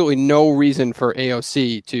there's absolutely no reason for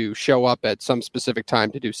AOC to show up at some specific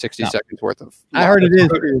time to do 60 seconds worth of. I heard it is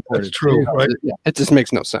pre-recorded. That's true, right? Yeah, it just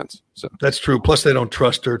makes no sense. So that's true. Plus they don't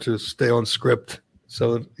trust her to stay on script.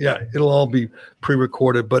 So yeah, it'll all be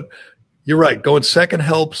pre-recorded, but you're right. Going second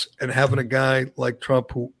helps, and having a guy like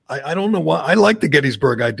Trump who I don't know why. I like the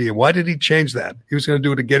Gettysburg idea. Why did he change that? He was going to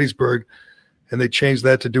do it at Gettysburg, and they changed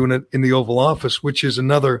that to doing it in the Oval Office, which is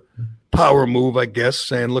another power move, I guess,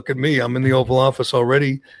 saying, look at me, I'm in the Oval Office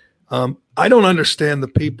already. I don't understand the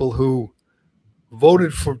people who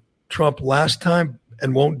voted for Trump last time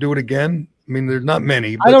and won't do it again? I mean, there's not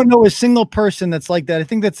many. I don't know a single person that's like that. I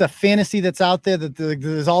think that's a fantasy that's out there, that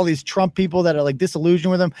there's all these Trump people that are like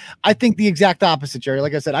disillusioned with him. I think the exact opposite, Jerry.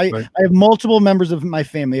 Like I said, I have multiple members of my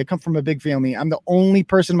family. I come from a big family. I'm the only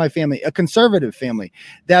person in my family, a conservative family,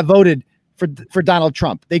 that voted for Donald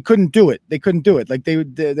Trump. They couldn't do it. Like they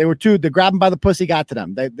were too, the grab them by the pussy got to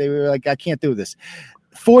them. They were like, I can't do this.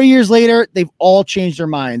 4 years later, they've all changed their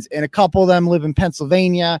minds. And a couple of them live in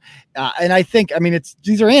Pennsylvania. And I think, I mean,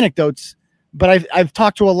 these are anecdotes, but I've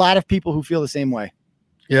talked to a lot of people who feel the same way.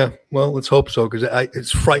 Yeah, well, let's hope so, because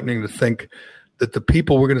it's frightening to think that the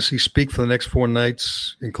people we're going to see speak for the next 4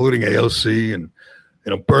 nights, including AOC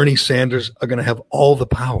and Bernie Sanders, are going to have all the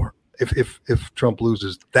power if Trump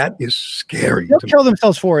loses. That is scary. They'll kill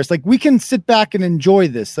themselves for us. Like, we can sit back and enjoy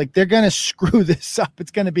this. Like, they're going to screw this up. It's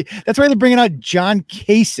going to be. That's why they're bringing out John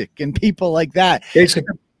Kasich and people like that. Kasich,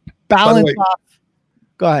 balance off.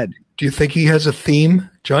 Go ahead. Do you think he has a theme?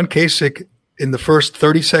 John Kasich, in the first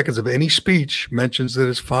 30 seconds of any speech, mentions that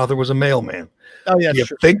his father was a mailman. Oh, yeah. Do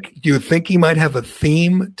you think he might have a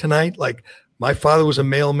theme tonight? Like, my father was a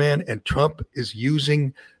mailman and Trump is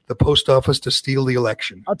using the post office to steal the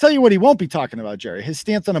election. I'll tell you what he won't be talking about, Jerry. His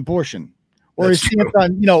stance on abortion, or his stance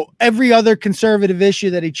on, every other conservative issue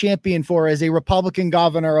that he championed for as a Republican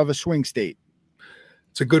governor of a swing state.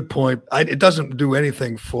 It's a good point. It doesn't do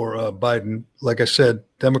anything for Biden. Like I said,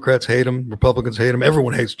 Democrats hate him, Republicans hate him.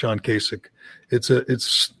 Everyone hates John Kasich. It's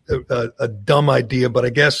a dumb idea, but I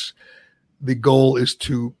guess the goal is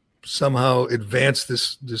to somehow advance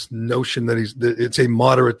this notion that it's a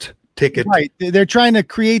moderate ticket. Right. They're trying to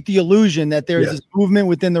create the illusion that there's this movement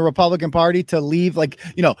within the Republican Party to leave,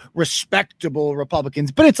 respectable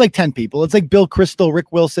Republicans. But it's like 10 people. It's like Bill Kristol,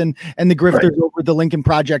 Rick Wilson, and the grifters over the Lincoln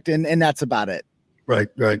Project, and that's about it. Right.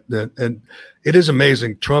 And it is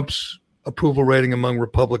amazing. Trump's approval rating among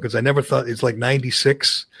Republicans, I never thought, it's like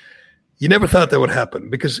 96. You never thought that would happen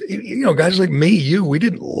because, guys like me, we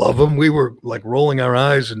didn't love him. We were like rolling our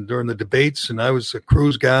eyes and during the debates, and I was a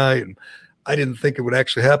Cruz guy, and I didn't think it would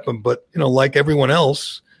actually happen. But, like everyone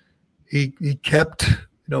else, he kept,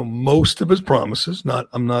 most of his promises.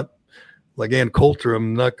 I'm not like Ann Coulter.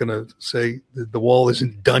 I'm not going to say that the wall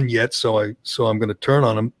isn't done yet, so I'm going to turn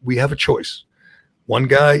on him. We have a choice. One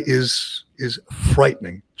guy is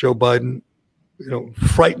frightening, Joe Biden,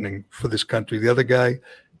 frightening for this country. The other guy,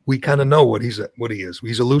 we kind of know what he is.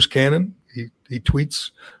 He's a loose cannon. He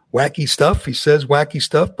tweets wacky stuff. He says wacky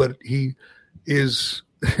stuff, but he is,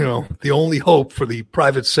 the only hope for the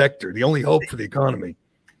private sector, the only hope for the economy.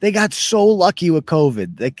 They got so lucky with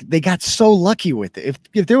COVID. They got so lucky with it.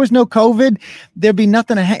 If there was no COVID, there'd be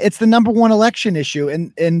nothing. It's the number one election issue,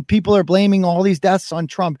 and people are blaming all these deaths on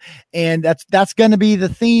Trump, and that's going to be the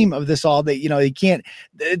theme of this all. That he can't.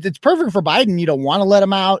 It's perfect for Biden. You don't want to let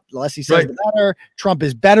him out unless he says better. Trump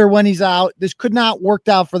is better when he's out. This could not worked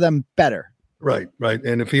out for them better. Right.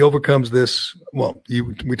 And if he overcomes this, well,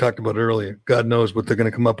 we talked about it earlier. God knows what they're going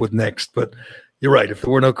to come up with next. But you're right. If there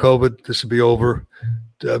were no COVID, this would be over.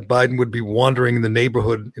 Biden would be wandering in the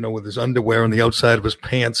neighborhood, with his underwear on the outside of his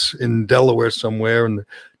pants in Delaware somewhere, and the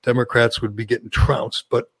Democrats would be getting trounced.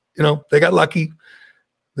 But, they got lucky.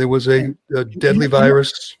 There was a deadly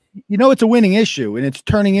virus. It's a winning issue, and it's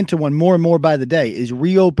turning into one more and more by the day, is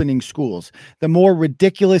reopening schools. The more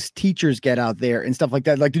ridiculous teachers get out there and stuff like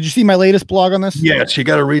that. Like, did you see my latest blog on this? Yes, you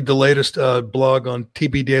got to read the latest blog on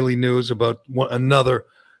TB Daily News about another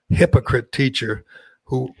hypocrite teacher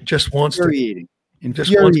who just wants a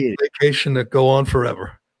vacation to go on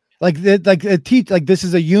forever. This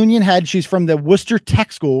is a union head. She's from the Worcester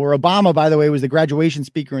Tech School, where Obama, by the way, was the graduation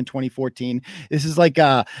speaker in 2014. This is like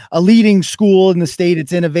a leading school in the state.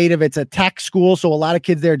 It's innovative. It's a tech school. So a lot of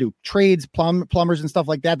kids there do trades, plumbers and stuff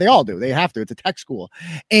like that. They all do. They have to. It's a tech school.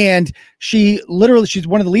 And she's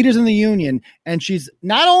one of the leaders in the union. And she's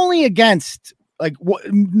not only against,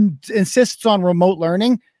 insists on remote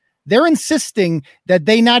learning. They're insisting that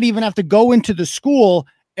they not even have to go into the school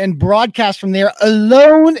and broadcast from there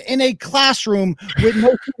alone in a classroom with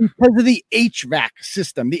no because of the HVAC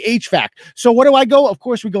system, the HVAC. So what do I go? Of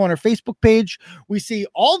course, we go on her Facebook page. We see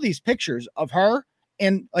all these pictures of her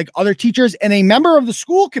and other teachers and a member of the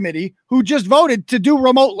school committee who just voted to do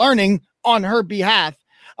remote learning on her behalf.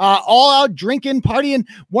 All out drinking, partying.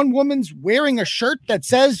 One woman's wearing a shirt that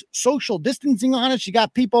says social distancing on it. She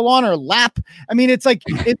got people on her lap. I mean, it's like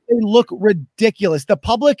they look ridiculous. The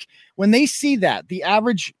public, when they see that, the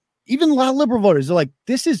average, even a lot of liberal voters are like,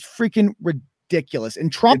 this is freaking ridiculous.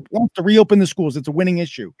 And Trump wants to reopen the schools. It's a winning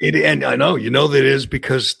issue. And I know, that it is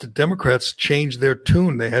because the Democrats changed their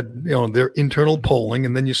tune. They had, their internal polling,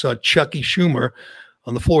 and then you saw Chucky Schumer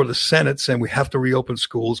on the floor of the Senate saying we have to reopen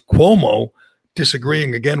schools. Cuomo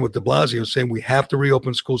disagreeing again with de Blasio, saying we have to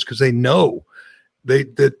reopen schools because they know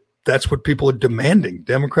that's what people are demanding.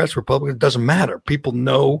 Democrats, Republicans, it doesn't matter. People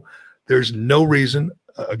know there's no reason.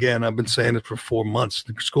 Again, I've been saying it for 4 months.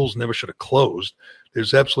 The schools never should have closed.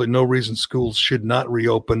 There's absolutely no reason schools should not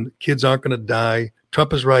reopen. Kids aren't going to die.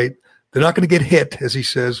 Trump is right. They're not going to get hit, as he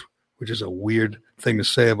says, which is a weird thing to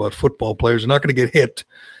say about football players. They're not going to get hit.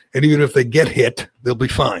 And even if they get hit, they'll be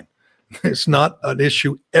fine. It's not an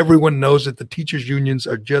issue. Everyone knows that the teachers' unions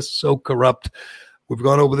are just so corrupt. We've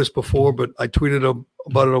gone over this before, but I tweeted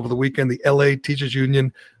about it over the weekend. The LA Teachers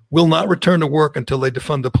Union will not return to work until they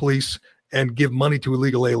defund the police and give money to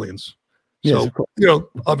illegal aliens. Yes, So,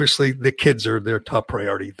 obviously the kids are their top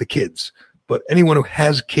priority, the kids. But anyone who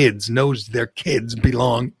has kids knows their kids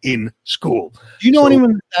belong in school. Do you know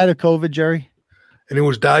anyone who died of COVID, Jerry? Anyone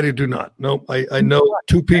who's died who do not? No, I know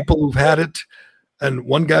 2 people who've had it, and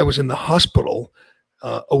one guy was in the hospital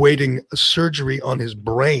awaiting a surgery on his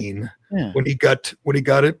brain when he got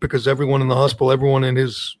it, because everyone in the hospital, everyone in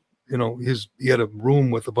his, he had a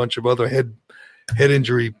room with a bunch of other head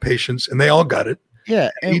injury patients, and they all got it.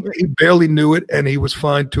 Yeah, and he barely knew it, and he was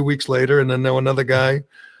fine 2 weeks later. And then there was another guy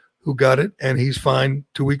who got it, and he's fine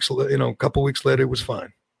 2 weeks. A couple weeks later, it was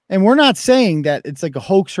fine. And we're not saying that it's like a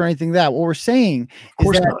hoax or anything like that. What we're saying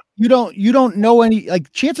is that not. you don't know any,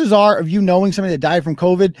 like, chances are of you knowing somebody that died from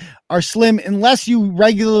COVID are slim unless you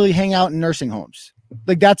regularly hang out in nursing homes.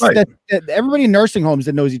 Like that's right. that everybody in nursing homes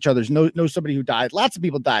that knows each other knows somebody who died. Lots of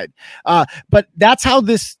people died. But that's how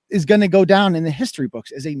this is going to go down in the history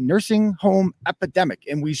books, as a nursing home epidemic.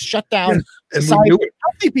 And we shut down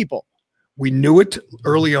healthy people. We knew it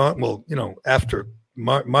early on. Well, after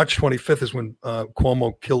March 25th is when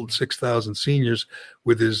Cuomo killed 6,000 seniors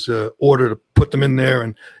with his order to put them in there.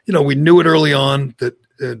 And, we knew it early on that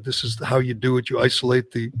this is how you do it. You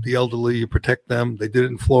isolate the elderly, you protect them. They did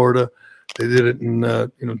it in Florida. They did it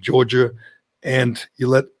in, Georgia, and you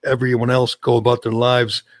let everyone else go about their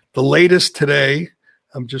lives. The latest today,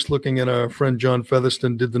 I'm just looking at our friend John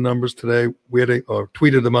Featherston did the numbers today. We had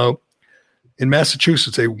tweeted them out. In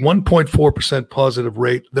Massachusetts, a 1.4% positive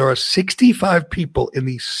rate. There are 65 people in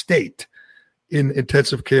the state in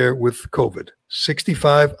intensive care with COVID.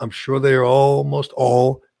 65. I'm sure they are almost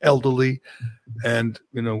all elderly, and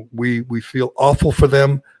we feel awful for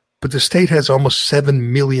them. But the state has almost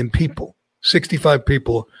 7 million people. 65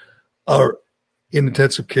 people are in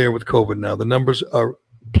intensive care with COVID now. The numbers are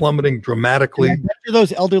plummeting dramatically.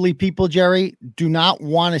 Those elderly people, Jerry, do not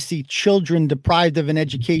want to see children deprived of an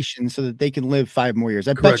education so that they can live 5 more years.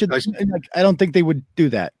 I bet you, I don't think they would do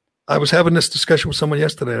that. I was having this discussion with someone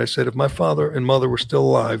yesterday. And I said, if my father and mother were still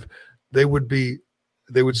alive, they would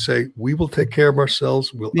say, we will take care of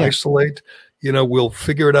ourselves. We'll isolate, we'll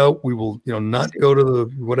figure it out. We will, not go to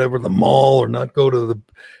the mall, or not go to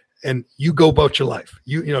and you go about your life.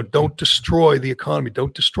 Don't destroy the economy.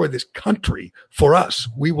 Don't destroy this country for us.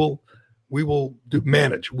 We will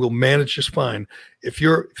manage. We'll manage just fine. If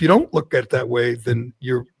you don't look at it that way, then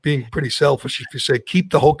you're being pretty selfish. If you say,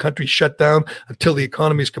 keep the whole country shut down until the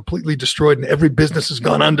economy is completely destroyed and every business has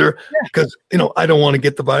gone under because, I don't want to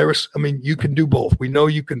get the virus. I mean, you can do both. We know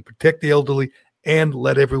you can protect the elderly and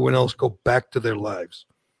let everyone else go back to their lives.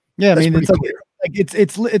 Yeah. I mean,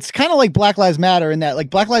 it's it's kind of like Black Lives Matter, in that, like,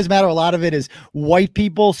 Black Lives Matter, a lot of it is white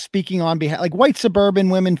people speaking on behalf, like white suburban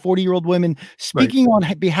women, 40-year-old women speaking on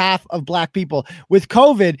behalf of Black people. With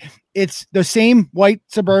COVID, it's the same white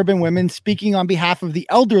suburban women speaking on behalf of the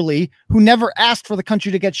elderly who never asked for the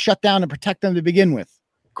country to get shut down and protect them to begin with.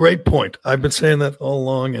 Great point. I've been saying that all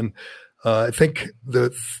along. And I think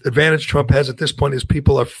the advantage Trump has at this point is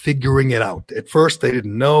people are figuring it out. At first, they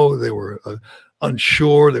didn't know. They were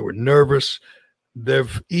unsure. They were nervous.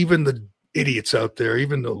 Even the idiots out there,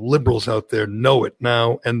 even the liberals out there know it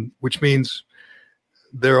now, and which means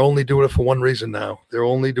they're only doing it for one reason now. They're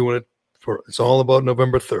only doing it it's all about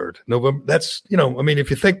November 3rd. That's, if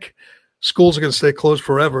you think schools are going to stay closed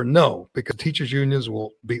forever, no, because teachers unions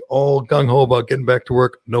will be all gung-ho about getting back to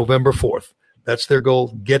work November 4th. That's their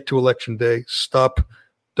goal. Get to Election Day. Stop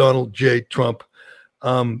Donald J. Trump.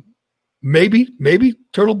 Maybe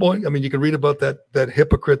Turtle Boy. I mean, you can read about that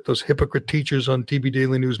hypocrite, those hypocrite teachers on TV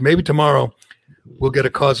Daily News. Maybe tomorrow we'll get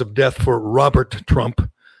a cause of death for Robert Trump.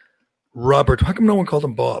 Robert. How come no one called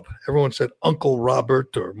him Bob? Everyone said Uncle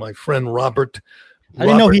Robert or my friend Robert. I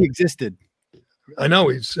didn't know he existed. I know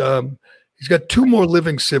he's got 2 more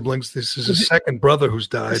living siblings. This is his second brother who's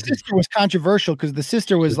died. The sister was controversial because the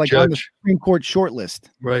sister was on the Supreme Court shortlist.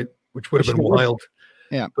 Right, which would have been wild.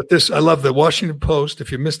 Yeah. But I love the Washington Post,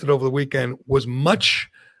 if you missed it over the weekend, was much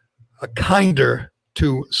kinder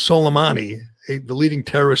to Soleimani the leading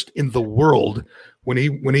terrorist in the world when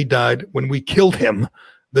he died, when we killed him,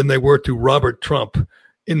 than they were to Robert Trump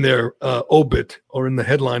in their obit, or in the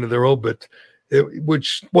headline of their obit,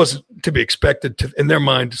 which wasn't to be expected. In their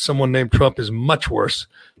mind, someone named Trump is much worse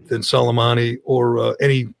than Soleimani or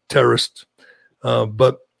any terrorist.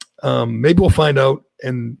 But maybe we'll find out.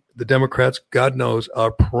 And the Democrats, God knows,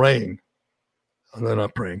 are praying. They're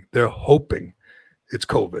not praying. They're hoping it's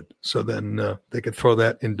COVID. So then they can throw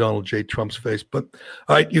that in Donald J. Trump's face. But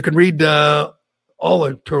all right, you can read all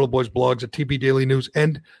the Turtle Boys blogs at TB Daily News.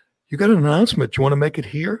 And you got an announcement. You want to make it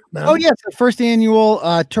here now? Oh, yes. The first annual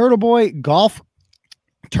Turtle Boy golf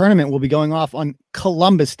tournament will be going off on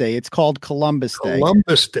Columbus Day. It's called Columbus Day.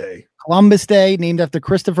 Columbus Day, named after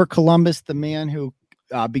Christopher Columbus, the man who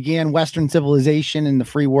began Western civilization in the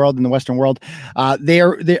free world, in the Western world.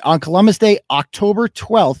 They're on Columbus Day, October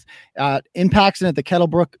 12th, in Paxton at the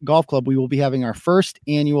Kettlebrook Golf Club. We will be having our first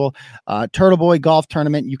annual Turtle Boy golf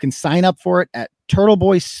tournament. You can sign up for it at Turtle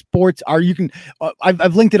Boy Sports.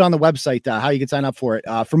 I've linked it on the website, how you can sign up for it.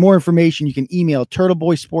 For more information, you can email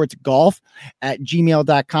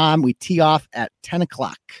turtleboysportsgolf@gmail.com. We tee off at 10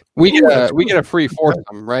 o'clock. We get a free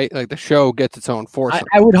foursome, right? Like the show gets its own foursome.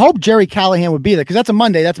 I would hope Jerry Callahan would be there, because that's a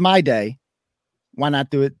Monday. That's my day. Why not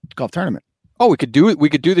do it golf tournament? Oh, we could do it. We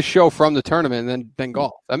could do the show from the tournament and then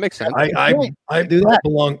golf. That makes sense. I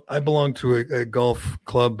belong to a golf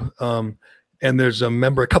club. And there's a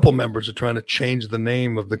couple members are trying to change the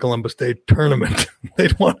name of the Columbus Day tournament. I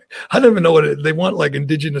don't even know what they want, like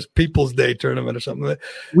Indigenous Peoples Day tournament or something.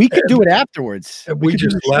 We could do it afterwards. We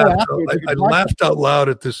just laughed. I laughed out loud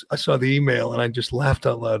at this. I saw the email and I just laughed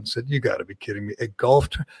out loud and said, "You got to be kidding me! They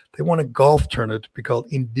want a golf tournament to be called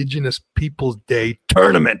Indigenous Peoples Day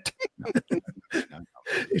Tournament."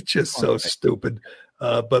 It's just so stupid.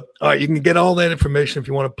 But all right, you can get all that information if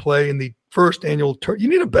you want to play in the first annual. You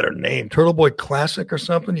need a better name, Turtle Boy Classic or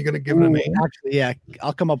something. You're going to give it a name? Actually, yeah,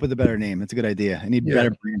 I'll come up with a better name. That's a good idea. I need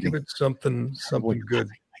better branding. Give it something good.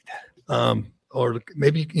 Like that. Or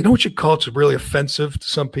maybe what you call it's really offensive to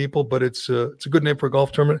some people, but it's a good name for a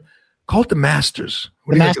golf tournament. Call it the Masters.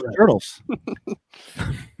 The Master Turtles.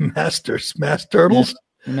 Mass Turtles.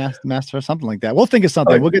 Master, something like that. We'll think of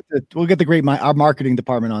something. Right. We'll get our marketing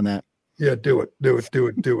department on that. Yeah, do it.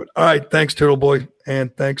 All right, thanks, Turtle Boy,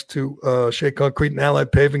 and thanks to Shea Concrete and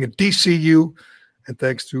Allied Paving and DCU, and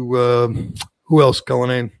thanks to who else,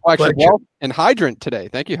 Cullinane? And Hydrant today.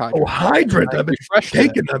 Thank you, Hydrant. Oh, Hydrant! I've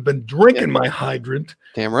been drinking my Hydrant.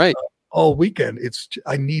 Damn right. All weekend.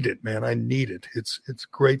 I need it, man. I need it. It's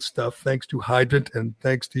great stuff. Thanks to Hydrant, and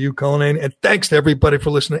thanks to you, Cullinane, and thanks to everybody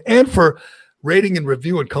for listening and for rating and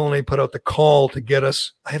review. And Cullinane put out the call to get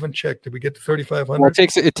us. I haven't checked. Did we get to 3,500? Well,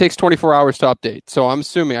 it takes 24 hours to update. So I'm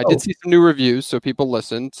assuming I did see some new reviews, so people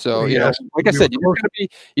listened. So like I said, you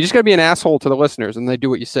just gotta be an asshole to the listeners, and they do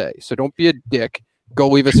what you say. So don't be a dick. Go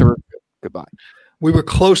leave us a review. Goodbye. We were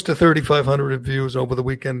close to 3,500 reviews over the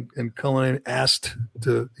weekend, and Cullinane asked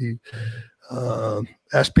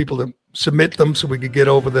people to submit them so we could get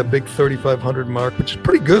over the big 3,500 mark, which is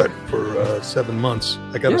pretty good for 7 months.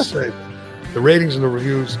 I gotta say. The ratings and the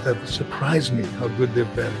reviews have surprised me how good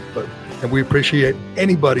they've been, and we appreciate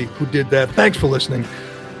anybody who did that. Thanks for listening.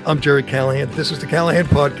 I'm Jerry Callahan. This is the Callahan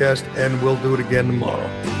Podcast, and we'll do it again tomorrow.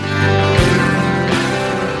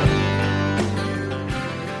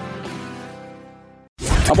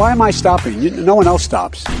 Why am I stopping? No one else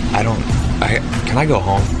stops. Can I go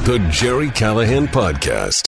home? The Jerry Callahan Podcast.